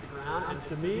shoots the ground. And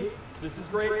to me, this is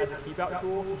great as a keep out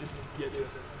tool to just get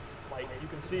distance. Like you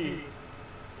can see,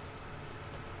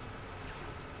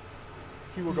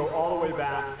 he will go all the way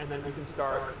back, and then he can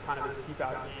start kind of his keep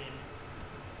out game.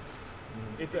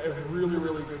 It's a really,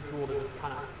 really good tool to just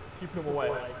kind of keep him away.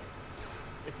 Like,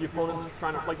 if the opponent's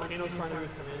trying to, like Kano's trying to do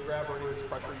his command grab or any of his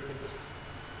pressure, you can just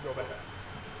go back.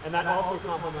 And that also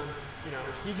complements,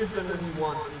 he gets in when he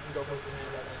wants, he can go for his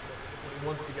command grab. When he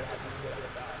wants to get out, he can get out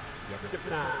of that. Skip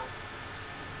down.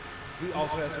 He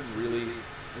also has some really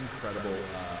incredible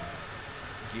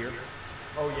gear.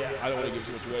 Oh yeah. I don't want to give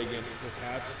too much away again. His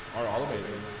hats are all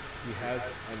amazing. He has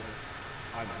an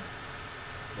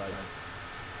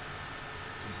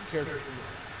characters from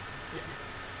Yes.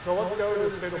 So let's go to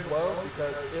Fatal Blow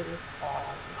because it's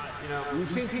awesome. You know, We've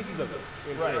seen pieces of it.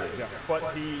 In right. trailers, yeah. But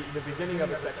the beginning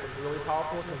of it's actually really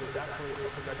powerful because it's actually a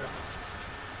projectile.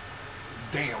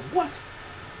 Damn, what?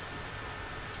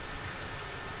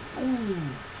 Ooh.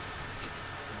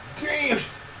 Damn.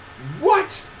 What?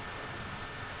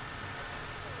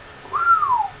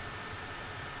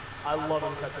 I love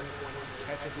him catching the point.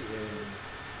 Catch at the end.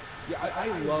 Yeah, I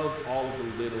love all of the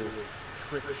little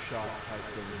trick shot type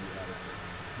things you had.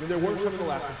 I mean, there were some in the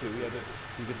last one too. We had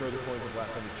you could throw the coins in the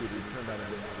last time you shoot it. You turn that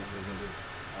into obviously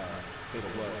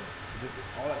Fatal Blow. Just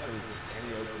all that sort of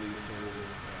Annie Oakley,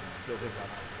 Bill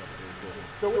Hickok stuff. Really cool.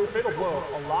 So with Fatal Blow,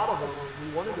 a lot of them we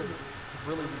wanted to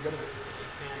really be good at it,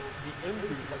 and the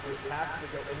injuries, like the attacks that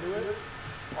go into it,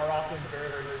 are often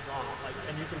very, very strong. Like,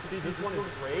 and you can see this one is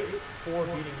great for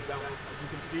beating zones. Like you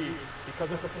can see, because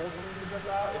it's a full screen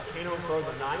projectile, if Kano throws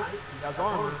a knife, he has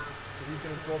armor, so he's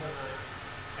going to throw the knife,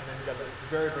 and then he does it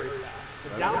very, very fast.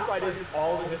 The downside is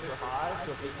all the hits are high,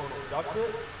 so if the opponent ducks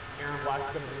it, Erron Black's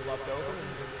going to be left open, and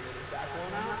he's going to get his attack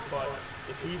going out. But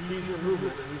if he sees your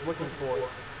movement and he's looking for it,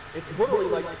 it's literally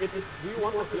like, you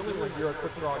want the feeling like you're a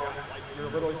quick draw guy. Like, you're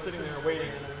literally sitting there waiting,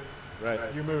 and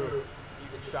then you move, you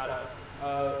get shot at.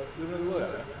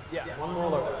 Loadout. Yeah, one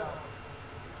more loadout.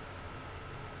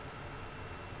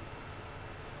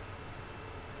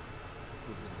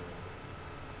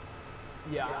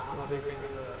 Yeah, I'm a big fan of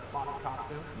the modern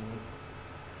costume.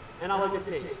 And I like it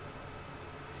cake.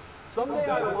 Someday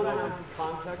I want to have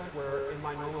context where in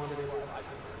my normal everyday life I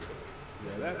can wear cake.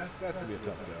 Yeah, that's going to be a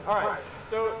tough go. Alright,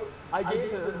 so I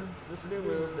gave him this new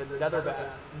move, the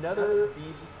Nether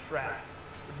Beast Trap.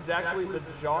 This is actually the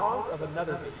jaws of a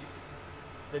Nether Beast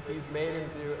that he's made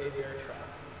into a bear trap.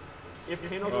 If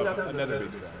Kano steps into Nether this,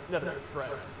 Beast trap. Nether Beast,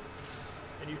 right.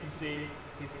 And you can see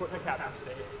he's put in a capture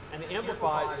state. And the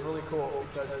Amplify is really cool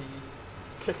because he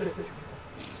kicks it.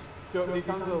 So it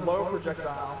becomes a low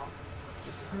projectile.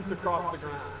 It scoots across the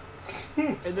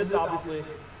ground. And this obviously,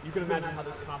 you can imagine how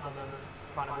this complements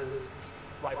kind of his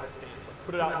rifle stance. So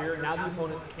put it out here, now the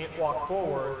opponent can't walk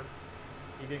forward.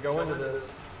 You can go into this,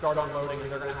 start unloading,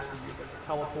 and they're going to have to use like a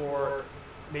teleport.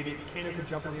 Maybe Kano could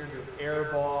jump in here and do an air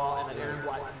ball, and then Erron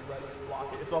Black can be ready to block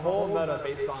it. It's a whole meta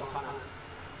based on kind of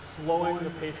slowing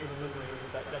the pace of the movement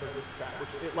with that Nether Beast trap,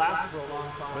 which it lasts for a long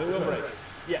time. But it will break.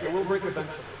 Yeah, it will break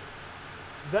eventually.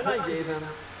 Then I gave him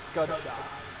Scud Shot.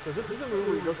 So this is a move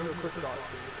where he goes into a quick draw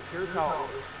speed. Here's how it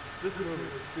works. This move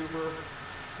is super,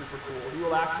 super cool. He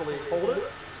will actually hold it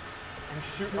and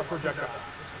shoot a projectile.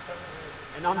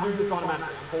 And I'm doing this automatically.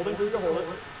 I'm holding through to hold it,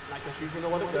 and I can choose when to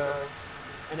let it go.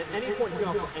 And at any point, you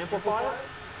can also amplify it,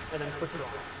 and then quick draw.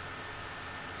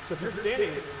 So if you're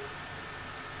standing,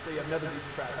 say you have Nether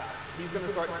Beast trap out, he's going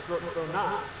to start throw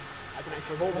not. I can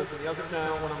actually hold this, and the other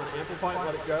now when I'm going to amplify it,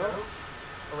 let it go,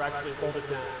 or actually hold it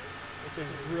down. It's a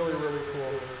really, really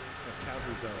cool.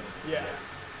 Counter zone. Yeah.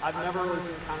 I've never really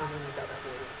seen counters like that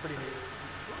before. It's pretty neat.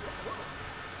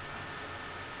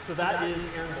 So that is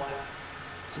Erron Black.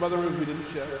 Some other moves we didn't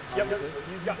show. Yep.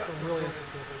 He's got some really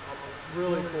interesting,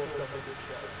 really cool stuff we did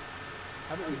show.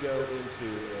 How about we go into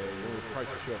one of the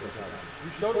price show for time? We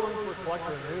showed one for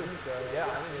Kollector and Noob, so yeah,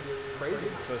 I think it's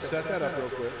crazy. So set that up real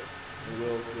quick, and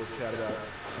we'll chat about.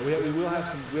 We will have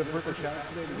some. We have birthday shout outs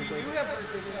today. We do have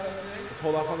birthday shout-outs today. Let's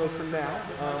hold off on those for now.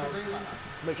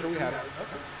 Make sure we have it.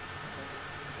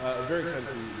 Very excited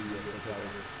to see the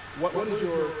mentality. What is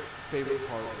your favorite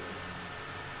part?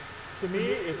 To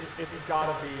me, it's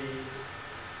gotta be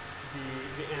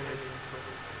the animation.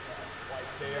 Like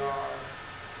they are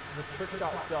the trick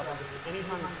shot stuff. And just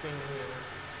anytime you spin here,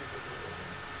 super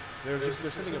cool.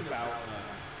 There's something about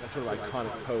that sort of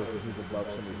iconic pose where he's above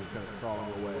somebody who's kind of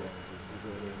crawling away.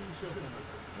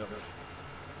 Yep.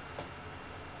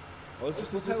 Well, let's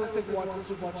take a watch. Let's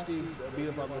just watch Steve beat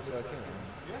up on this camera.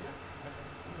 Yeah.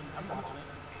 I'm watching it.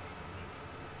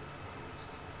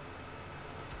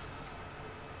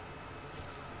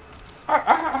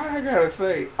 I gotta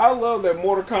say, I love that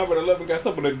Mortal Kombat 11 got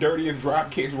some of the dirtiest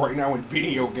drop kicks right now in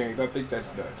video games. I think that's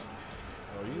nuts.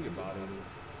 Oh, you can get bodied.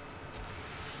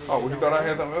 Oh, you thought I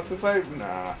had something else to say?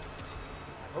 Nah.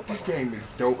 This game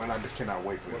is dope, and I just cannot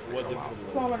wait for this to come out.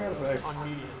 That's all I gotta say. On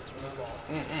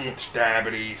medium.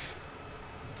 Stabbities.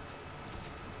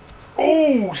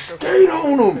 Oh, skate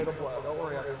on him. Don't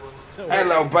worry, everyone.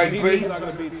 Hello, baby. He's not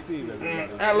going to beat Steve,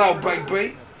 everybody. Hello,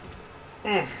 baby.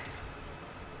 Erron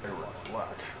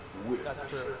Black. That's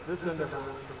true. This ender one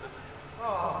is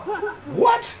tremendous.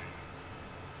 What?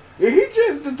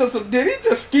 Did he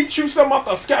just skeet you something off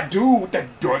the sky? Dude, with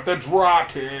the drop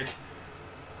kick.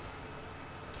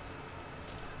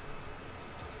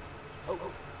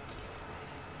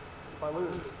 If I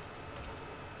lose.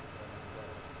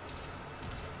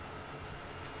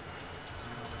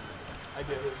 I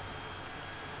do.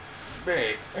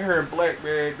 Man, her black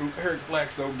man, dude, her black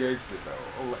so gangster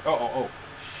though. I'm like, oh.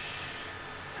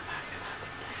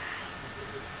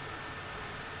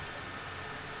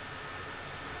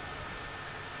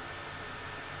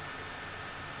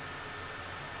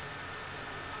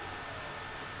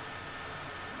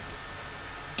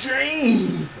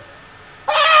 Dang!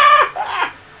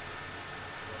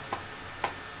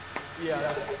 Yeah,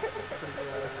 that's pretty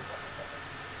good.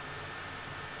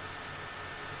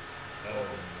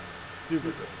 Super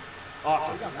good.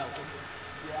 Awesome. Yeah.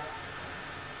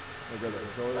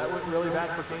 So That was really bad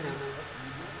for Kanan.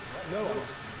 no.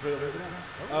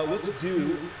 Let's do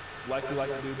like we like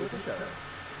to do with each other.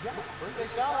 Yeah, birthday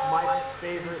shout out. My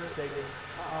favorite segment.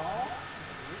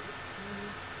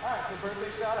 Alright, so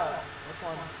birthday shout outs. This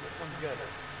one's good.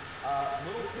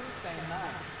 Little Pooh Stain 9.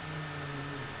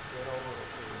 Good old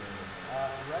Little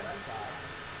Pooh. Red Sky.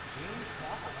 James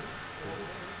Castleman.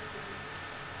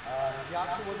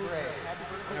 Joshua Gray. Happy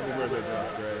birthday. Happy birthday,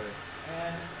 Josh Gray.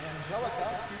 And Angelica,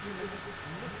 future Mrs.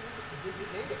 Dizzy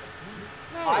Davis.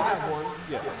 I have one.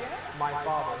 Yeah. My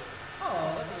father.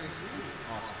 Oh, that's very sweet.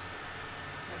 Awesome.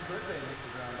 Happy birthday,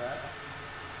 Mr. Brownback.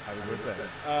 Happy birthday.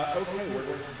 Okay, we're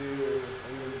going to do.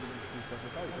 Are you good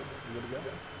to go?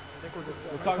 I think we're good.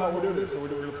 Let's talk about what we're doing. So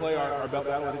we're going to play our belt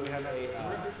battle. I think we have a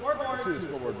let's do the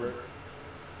scoreboard, Brick.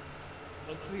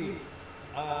 Let's see.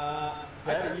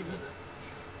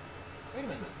 Wait a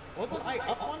minute. Wasn't I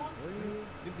up one?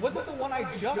 Wasn't the one I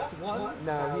just won?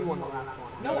 No, he won the last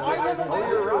one. No, I won the last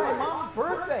you're one for right. my mom's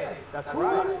birthday. That's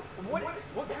right.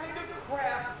 What kind of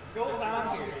crap goes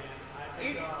on here?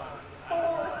 It's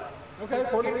four. Okay,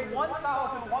 for It's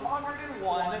 1,101 to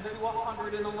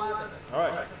 111. All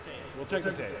right. We'll check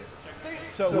the tapes.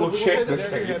 So We'll say check that the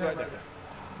there you tapes. have right there.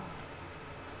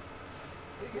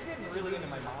 You're getting really into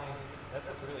my mind. That's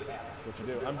what's really happening. What you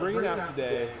do? I'm bringing out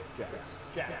today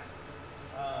Jax.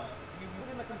 You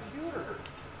put in the computer.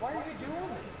 Why are you doing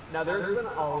this? Now, there's been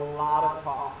a lot of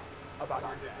talk about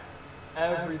your Jax.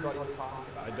 Everybody's talking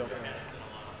about I don't know.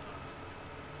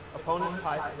 Opponent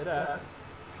type hit X.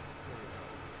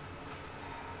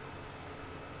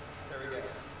 There we go.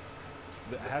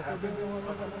 Has there been one?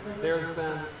 There's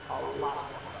been a lot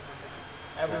of talk.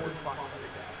 Everyone's talking about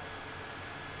your Jax.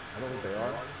 I don't think they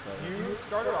are. But You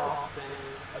started off saying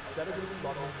a set of these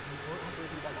levels you weren't sure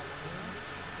if you liked it.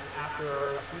 And after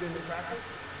a few days of practice,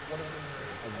 what has been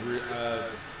your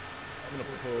I'm going to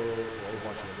pull. Well, we'll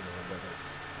watch it in a little bit.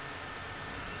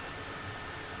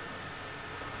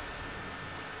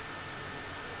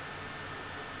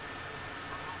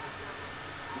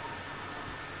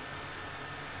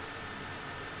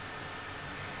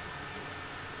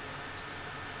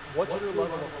 What's your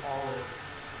level of all in?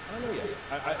 I don't know yet.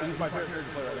 He's my favorite character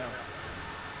to play right now.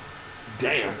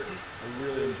 Damn. I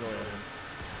really enjoy him.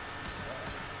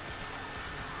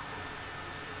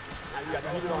 Now you got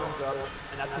heated arms up,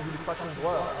 and that's going to be the question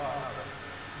blow.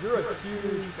 You're a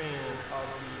huge fan of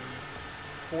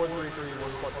the 4-3-3, 1+3.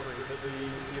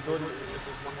 The ability to use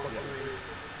this 1+3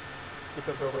 with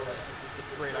the overhead.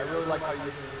 It's great. I really like how you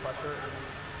use the pressure, and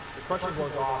the crushing blow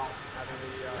is awesome. Having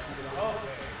the heated arms.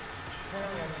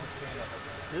 Apparently I need to stand up.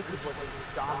 This is like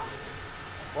dominating.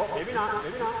 Well, maybe not.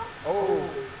 Maybe not. Oh.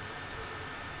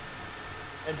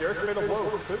 And Derek's fatal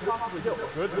blow could possibly kill.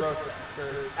 Good throw.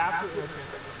 There's absolutely no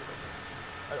chance that could kill.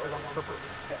 That was on purpose.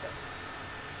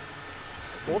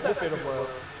 Bolt that fatal blow.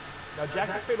 Now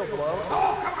Jax's fatal blow.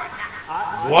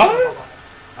 What?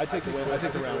 I take the win. I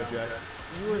take the round with Jax.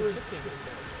 You were in shifting.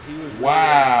 He was.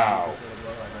 Wow.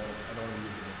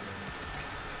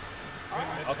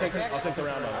 I'll take the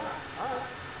round on it. Alright.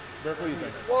 Derek, what do you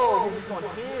think? Whoa, he's going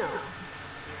ham.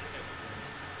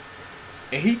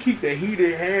 And he keep the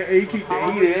heated hand. He keep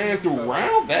the heated hand through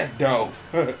rounds. That's dope.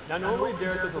 Now normally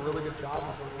Derek does a really good job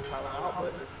of bringing Tyler out,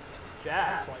 but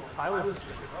Jax, like Tyler's just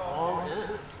all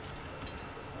in.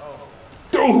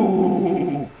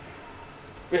 Dude,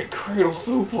 that cradle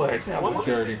suplex. That One was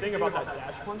interesting dirty. thing about that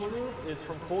dash punch move is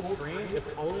from full screen,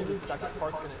 if only the second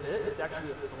part's going to hit, it's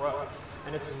actually a throw.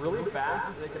 And it's really fast,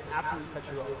 and it can absolutely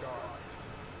catch you off guard.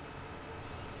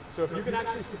 So if you can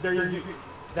actually, there you go.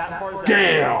 That part is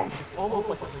Damn. it's almost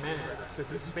like a command grab. So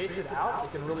if you space it out,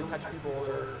 it can really catch people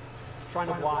that are trying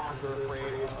to block because they're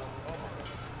afraid of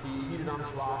the heated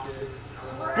arms rockets.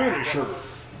 Finisher.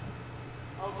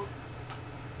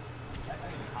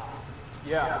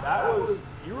 Yeah, that was,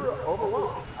 you were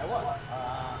overwhelmed. I was.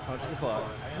 Punch the clock.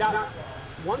 Now,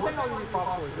 one thing I'll give you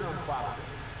props for is you're on class.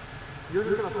 You're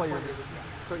just going to play your game.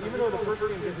 So even though the first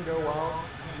game didn't go well,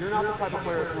 you're not the type of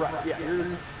player, right, yeah, you're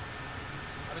just,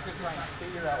 I'm just going to try and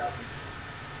figure out what we do.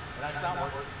 And that's not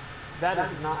working. that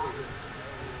is not what you're doing.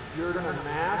 you're going to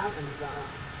mash and zone.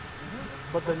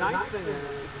 But the nice thing is,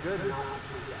 it's good not to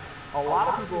forget. A lot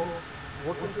of people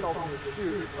work themselves into a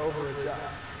shoot over a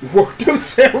dust. Work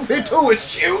themselves into a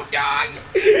shoot, dog.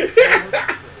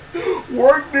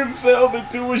 Work themselves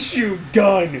into a shoot.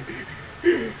 Done.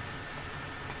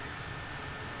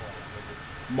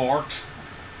 Marks.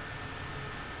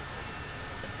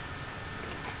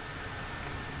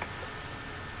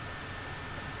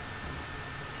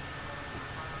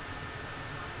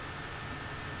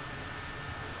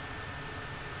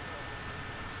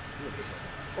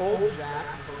 Old Jack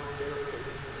is one of my favorite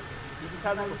places. He just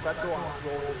has a perpetual on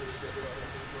roll with his shit, bro.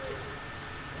 It's great.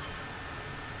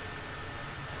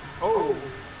 Oh!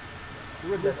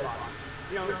 Threw a dead body.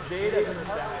 You know, Jade has been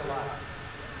stacked alive.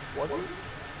 Was he?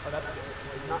 Oh, that's good.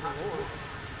 He's not anymore.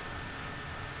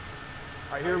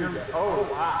 Alright, here we go. Oh,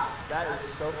 wow. That is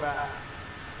so fast.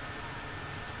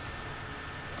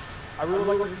 I really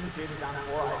like when you see Jade down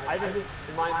 4. I think,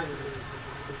 in my opinion,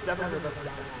 it's definitely the best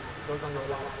down 1. Goes under a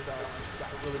lot of stuff. Got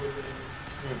really good.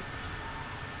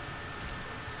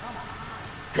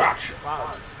 Gotcha.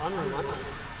 Wow, unrelenting.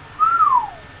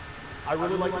 I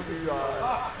really like to do.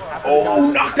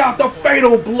 Oh, knocked out the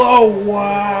fatal blow.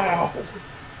 Wow.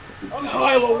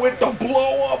 Tyler with the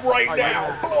blow up right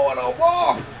now. Blowing him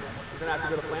up. You're gonna have to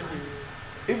go to plan B.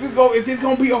 If it's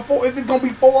gonna be a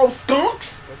 4-0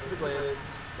 skunks.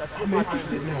 That's I'm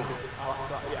interested now.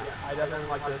 Yeah, I definitely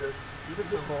like this. Keep it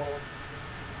simple.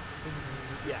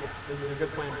 This is a good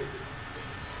plan B.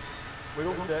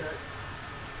 Wiggle stick.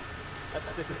 That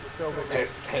stick is so big.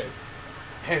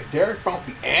 Has Derek found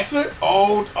the answer?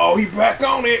 Oh, he back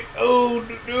on it. Oh,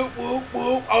 whoop,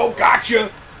 whoop. Oh,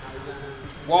 gotcha.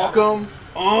 Welcome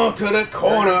to the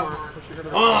corner.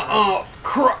 That's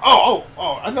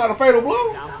not a fatal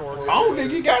blow? I don't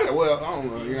think you got it. Well, I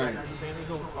don't know. You ain't.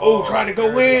 Oh, trying to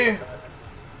go in.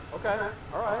 Okay,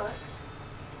 alright.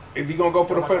 If you gonna go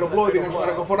for the fatal blow, you're gonna try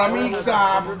to go for the meat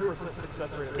side.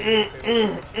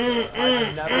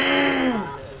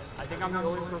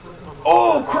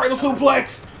 Oh, cradle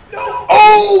suplex.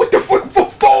 Oh, with the foot for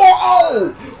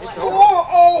 4-0.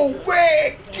 4-0,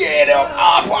 man. Get him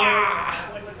up.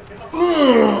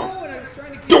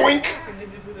 Doink.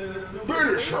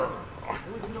 Finisher.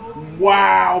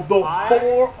 Wow, the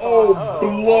 4-0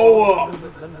 blow up.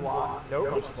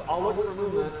 Nope. I'll look for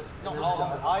movement. No,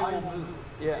 I will move.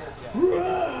 Yeah.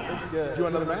 That's good. Do you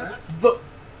want another match?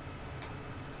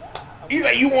 He's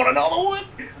like, you want another one?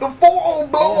 The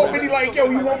 4-0 blow up, and he's like, yo,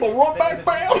 you want the run back,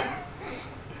 fam?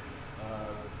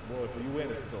 Well, if you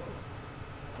win, it's still.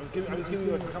 I'm just giving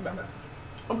you a comeback match.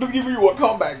 I'm just giving you a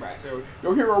comeback match.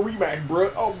 Yo, here a rematch, bro.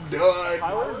 I'm done.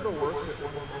 Tyler's the worst at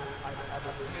one I've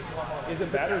ever seen. Is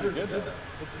it bad or is it good?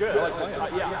 It's good. I like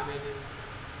playing. Yeah.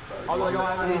 I was like,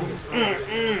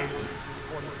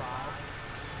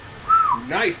 45.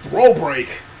 Nice throw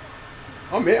break.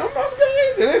 I'm getting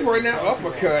into this right now.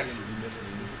 Uppercuts.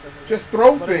 Just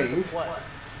throw things.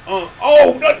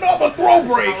 Oh, another throw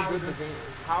break.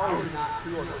 Power is not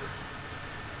pre-ordered.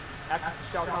 Access to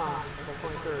Shao Kahn until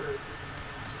 23rd.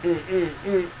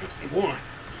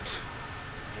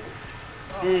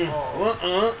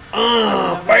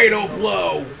 Fatal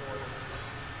blow.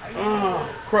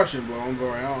 Crushing blow. I'm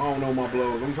sorry. I don't know my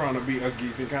blows. I'm trying to be a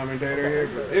geeky commentator here,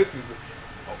 but this is.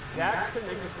 Jax could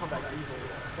make this comeback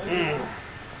easily.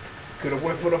 Could have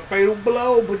went for the fatal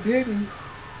blow, but didn't.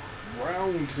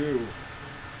 Round 2.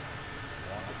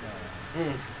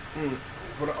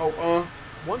 For the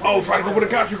try to go for the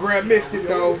gotcha grab, missed it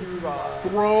though.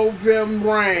 Throw them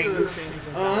rings.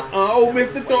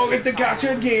 Missed the throw, get the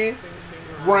gotcha again.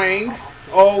 Rings.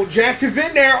 Oh, Jax is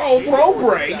in there. Oh, throw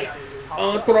break.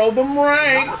 Throw them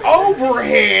rings.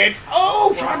 Overheads.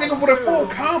 Oh, trying to go for the full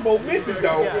combo, misses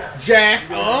though. Jax.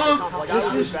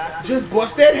 Just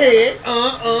bust that head.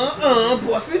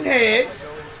 Busting heads.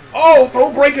 Oh, throw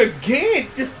break again.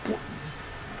 Just.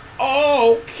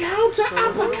 Counter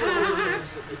uppercut.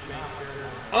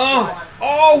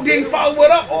 Didn't follow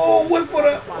it up. Went for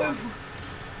the.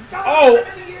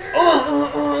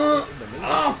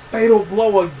 Fatal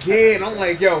blow again. I'm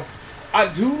like, yo, I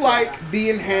do like the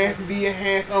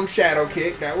enhanced shadow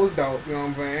kick. That was dope. You know what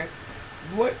I'm saying?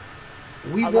 What?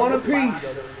 We want a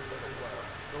piece.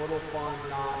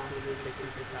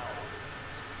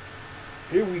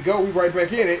 Here we go. We right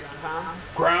back in it.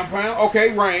 Ground pound.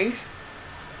 Okay, rings.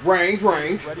 Jay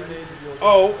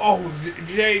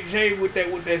with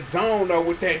that zone though,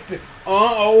 with that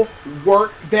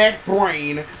work that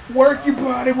brain. Work your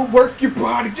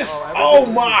body, just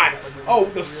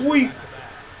the sweep.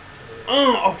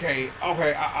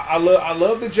 I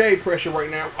love the J pressure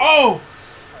right now.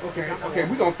 Okay,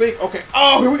 we gonna think. Okay,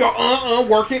 oh, here we go.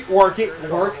 Work it. Work the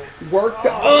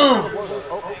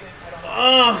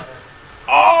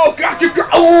Oh, got you.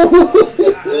 Oh,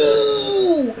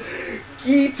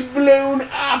 get blown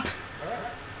up.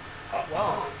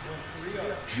 Wow.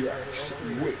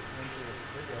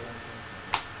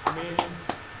 I mean,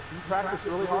 you practiced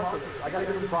really hard for this. I gotta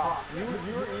give you props.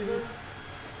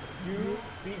 You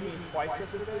beat me twice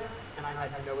yesterday, and I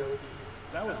had no excuse.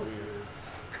 That was weird.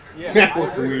 Yeah, That I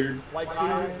was agree. weird. Like,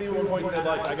 Steve one point said,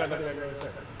 like, I got nothing I can say.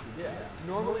 yeah.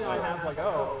 Normally I have like,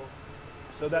 oh,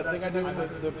 So that thing I did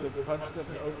with the punch steps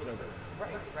and over.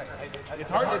 Right.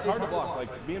 It's hard to block. Like,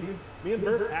 me and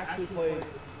Bert actually played,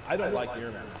 I don't like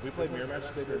mirror matches. We played mirror matches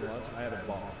today during lunch. I had a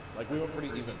ball. Like, we went pretty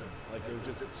even. Like, it was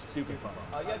just stupid fun.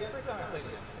 Yeah, it's the first time I played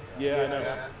against it. Yeah, I know.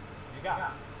 You got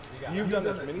it. You've done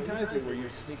this many times where you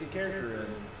sneak a character in,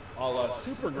 a la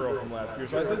Supergirl from last year.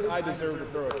 So I think I deserve to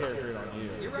throw a character in on you.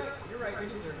 You're right. We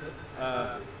deserve this.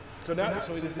 So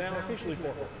it is now officially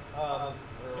 4-4.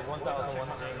 We're 1,001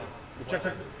 James. Check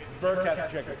it. Bert has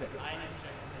to check the ticket.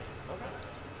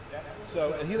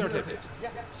 So, and he's our ticket.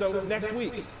 So next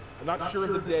week, I'm not sure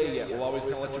of the day yet. We'll always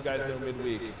kind of let you guys know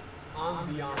midweek.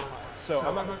 I'm beyond fire. So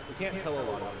I'm not. We can't tell a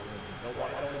lot. I don't want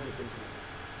to give them.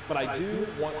 But I do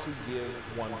want to give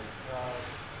one.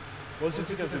 Well, it's just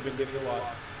because we've been getting a lot.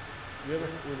 We have a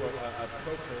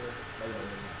pro player by the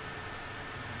name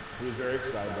who is very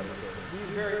excited about the character. He's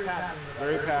very passionate.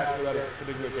 Very passionate about a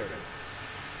particular character.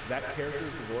 That character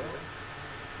is Devora.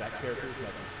 That character is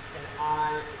nothing. And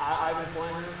I've been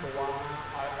playing her for a while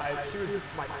now. She was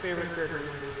my favorite character in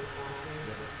this game.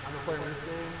 I'm playing this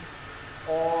game.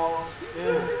 All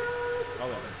in.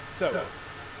 So,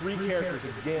 3 characters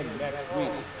again next week.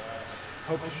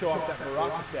 Hope to show off that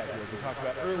Baraka statue as we talked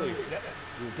about earlier.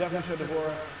 We will definitely show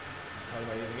Devora. Talking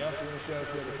about anything else we're going to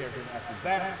show the characters after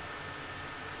that.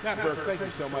 Matt Burke, thank you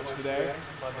so much today.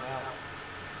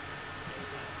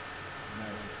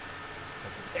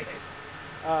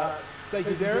 Thank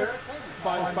you, Derek.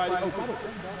 Fine fighting. Oh, by the way,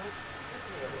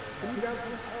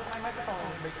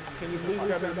 can you please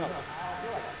grab me the belt?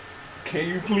 Can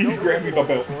you please grab me the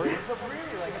belt?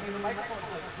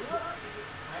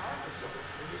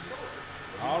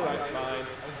 All right, fine.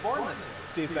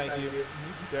 Steve, thank you.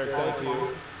 Derek, thank you.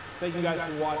 Thank you guys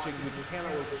for watching. We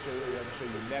cannot wait to show you. We have to show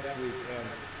you next week, and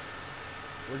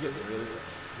we're getting really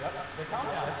close. Yep. The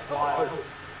countdown is wild.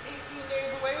 18 days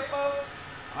away, folks.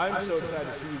 I'm so excited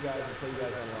to see you guys and play you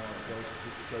guys online. I'm going to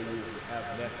show you what we have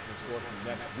next in store for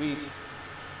next week.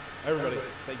 Everybody,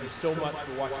 thank you so much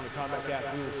for watching the Kombat Kast.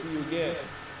 We will see you again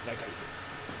next week.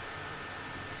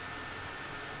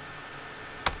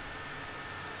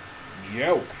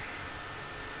 Yo.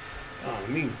 Let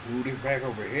me move this back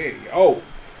over here. Yo.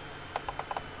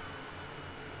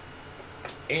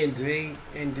 Indeed.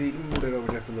 Let me move it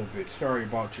over just a little bit. Sorry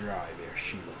about your eye there,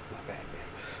 Sheila. My bad, man.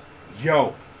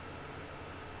 Yo.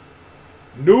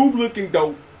 Noob looking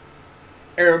dope.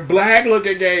 Erron Black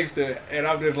looking gangster. And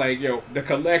I'm just like, yo, the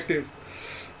collective.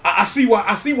 I see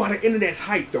why the internet's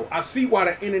hyped, though. I see why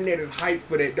the internet is hyped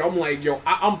for that. I'm like, yo,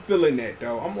 I'm feeling that,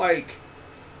 though. I'm like,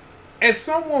 as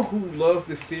someone who loves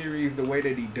the series the way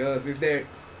that he does, is that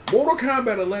Mortal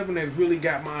Kombat 11 has really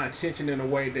got my attention in a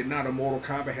way that not a Mortal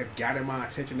Kombat has gotten my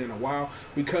attention in a while.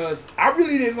 Because I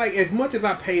really didn't, like, as much as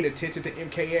I paid attention to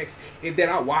MKX, is that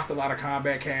I watched a lot of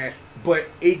Kombat Kast, but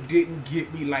it didn't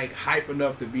get me, like, hype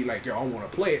enough to be like, yo, I want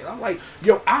to play it. I'm like,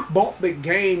 yo, I bought the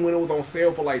game when it was on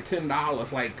sale for like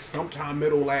 $10, like, sometime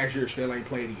middle last year, still ain't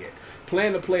played it yet.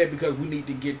 Plan to play it because we need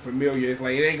to get familiar. It's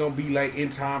like, it ain't going to be, like, in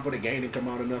time for the game to come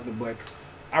out or nothing, but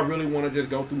I really want to just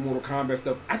go through Mortal Kombat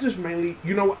stuff. I just mainly,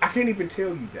 you know, I can't even tell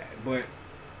you that, but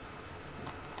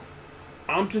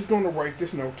I'm just going to write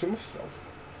this note to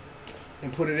myself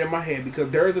and put it in my head because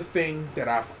there's a thing that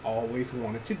I've always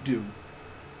wanted to do,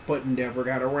 but never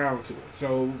got around to it.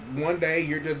 So one day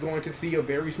you're just going to see a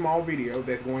very small video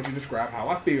that's going to describe how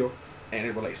I feel, and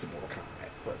it relates to Mortal Kombat,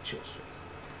 but you'll see.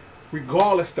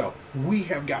 Regardless, though, we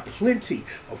have got plenty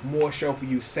of more show for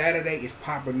you. Saturday is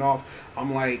popping off.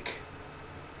 I'm like,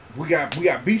 we got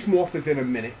Beast Morphers in a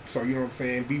minute, so you know what I'm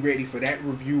saying. Be ready for that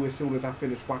review as soon as I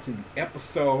finish watching the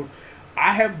episode.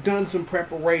 I have done some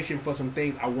preparation for some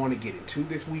things I want to get into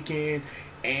this weekend,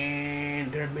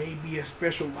 and there may be a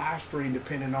special live stream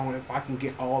depending on if I can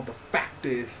get all the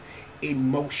factors in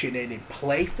motion and in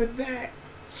play for that.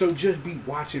 So just be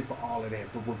watching for all of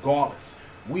that. But regardless,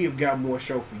 we have got more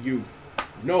show for you.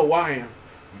 You know who I am.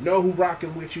 You know who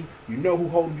rocking with you. You know who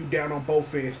holding you down on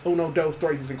both ends. Uno, dos,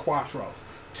 tres, and cuatros.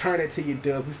 Turn it to your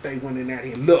dubs. We stay winning out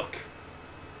here. Look,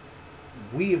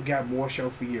 we have got more show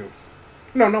for you.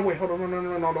 No, wait, hold on.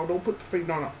 No, don't put the feet.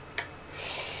 No.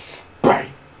 Bang.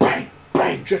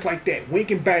 bang, just like that.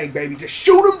 Wink and bang, baby. Just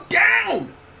shoot him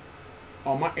down.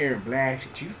 Oh, my Erron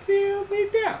blasted. You feel me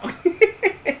down?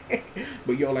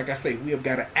 But yo, like I say, we have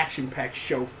got an action-packed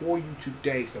show for you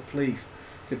today. So please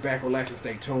sit back, relax, and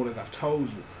stay tuned. As I've told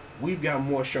you, we've got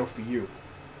more show for you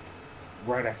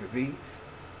right after these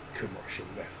commercial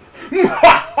messages.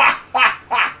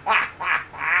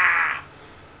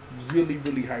 Really,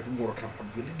 really hype for Mortal Kombat.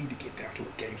 I really need to get down to a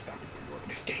GameStop and pre-order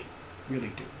this game.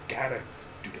 Really do. Gotta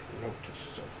do that. Note to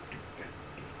self. Do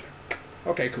that.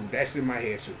 Okay, cool. That's in my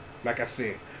head too. Like I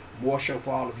said, more show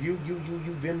for all of you,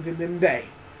 them, they.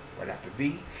 Right after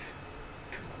these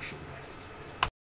commercial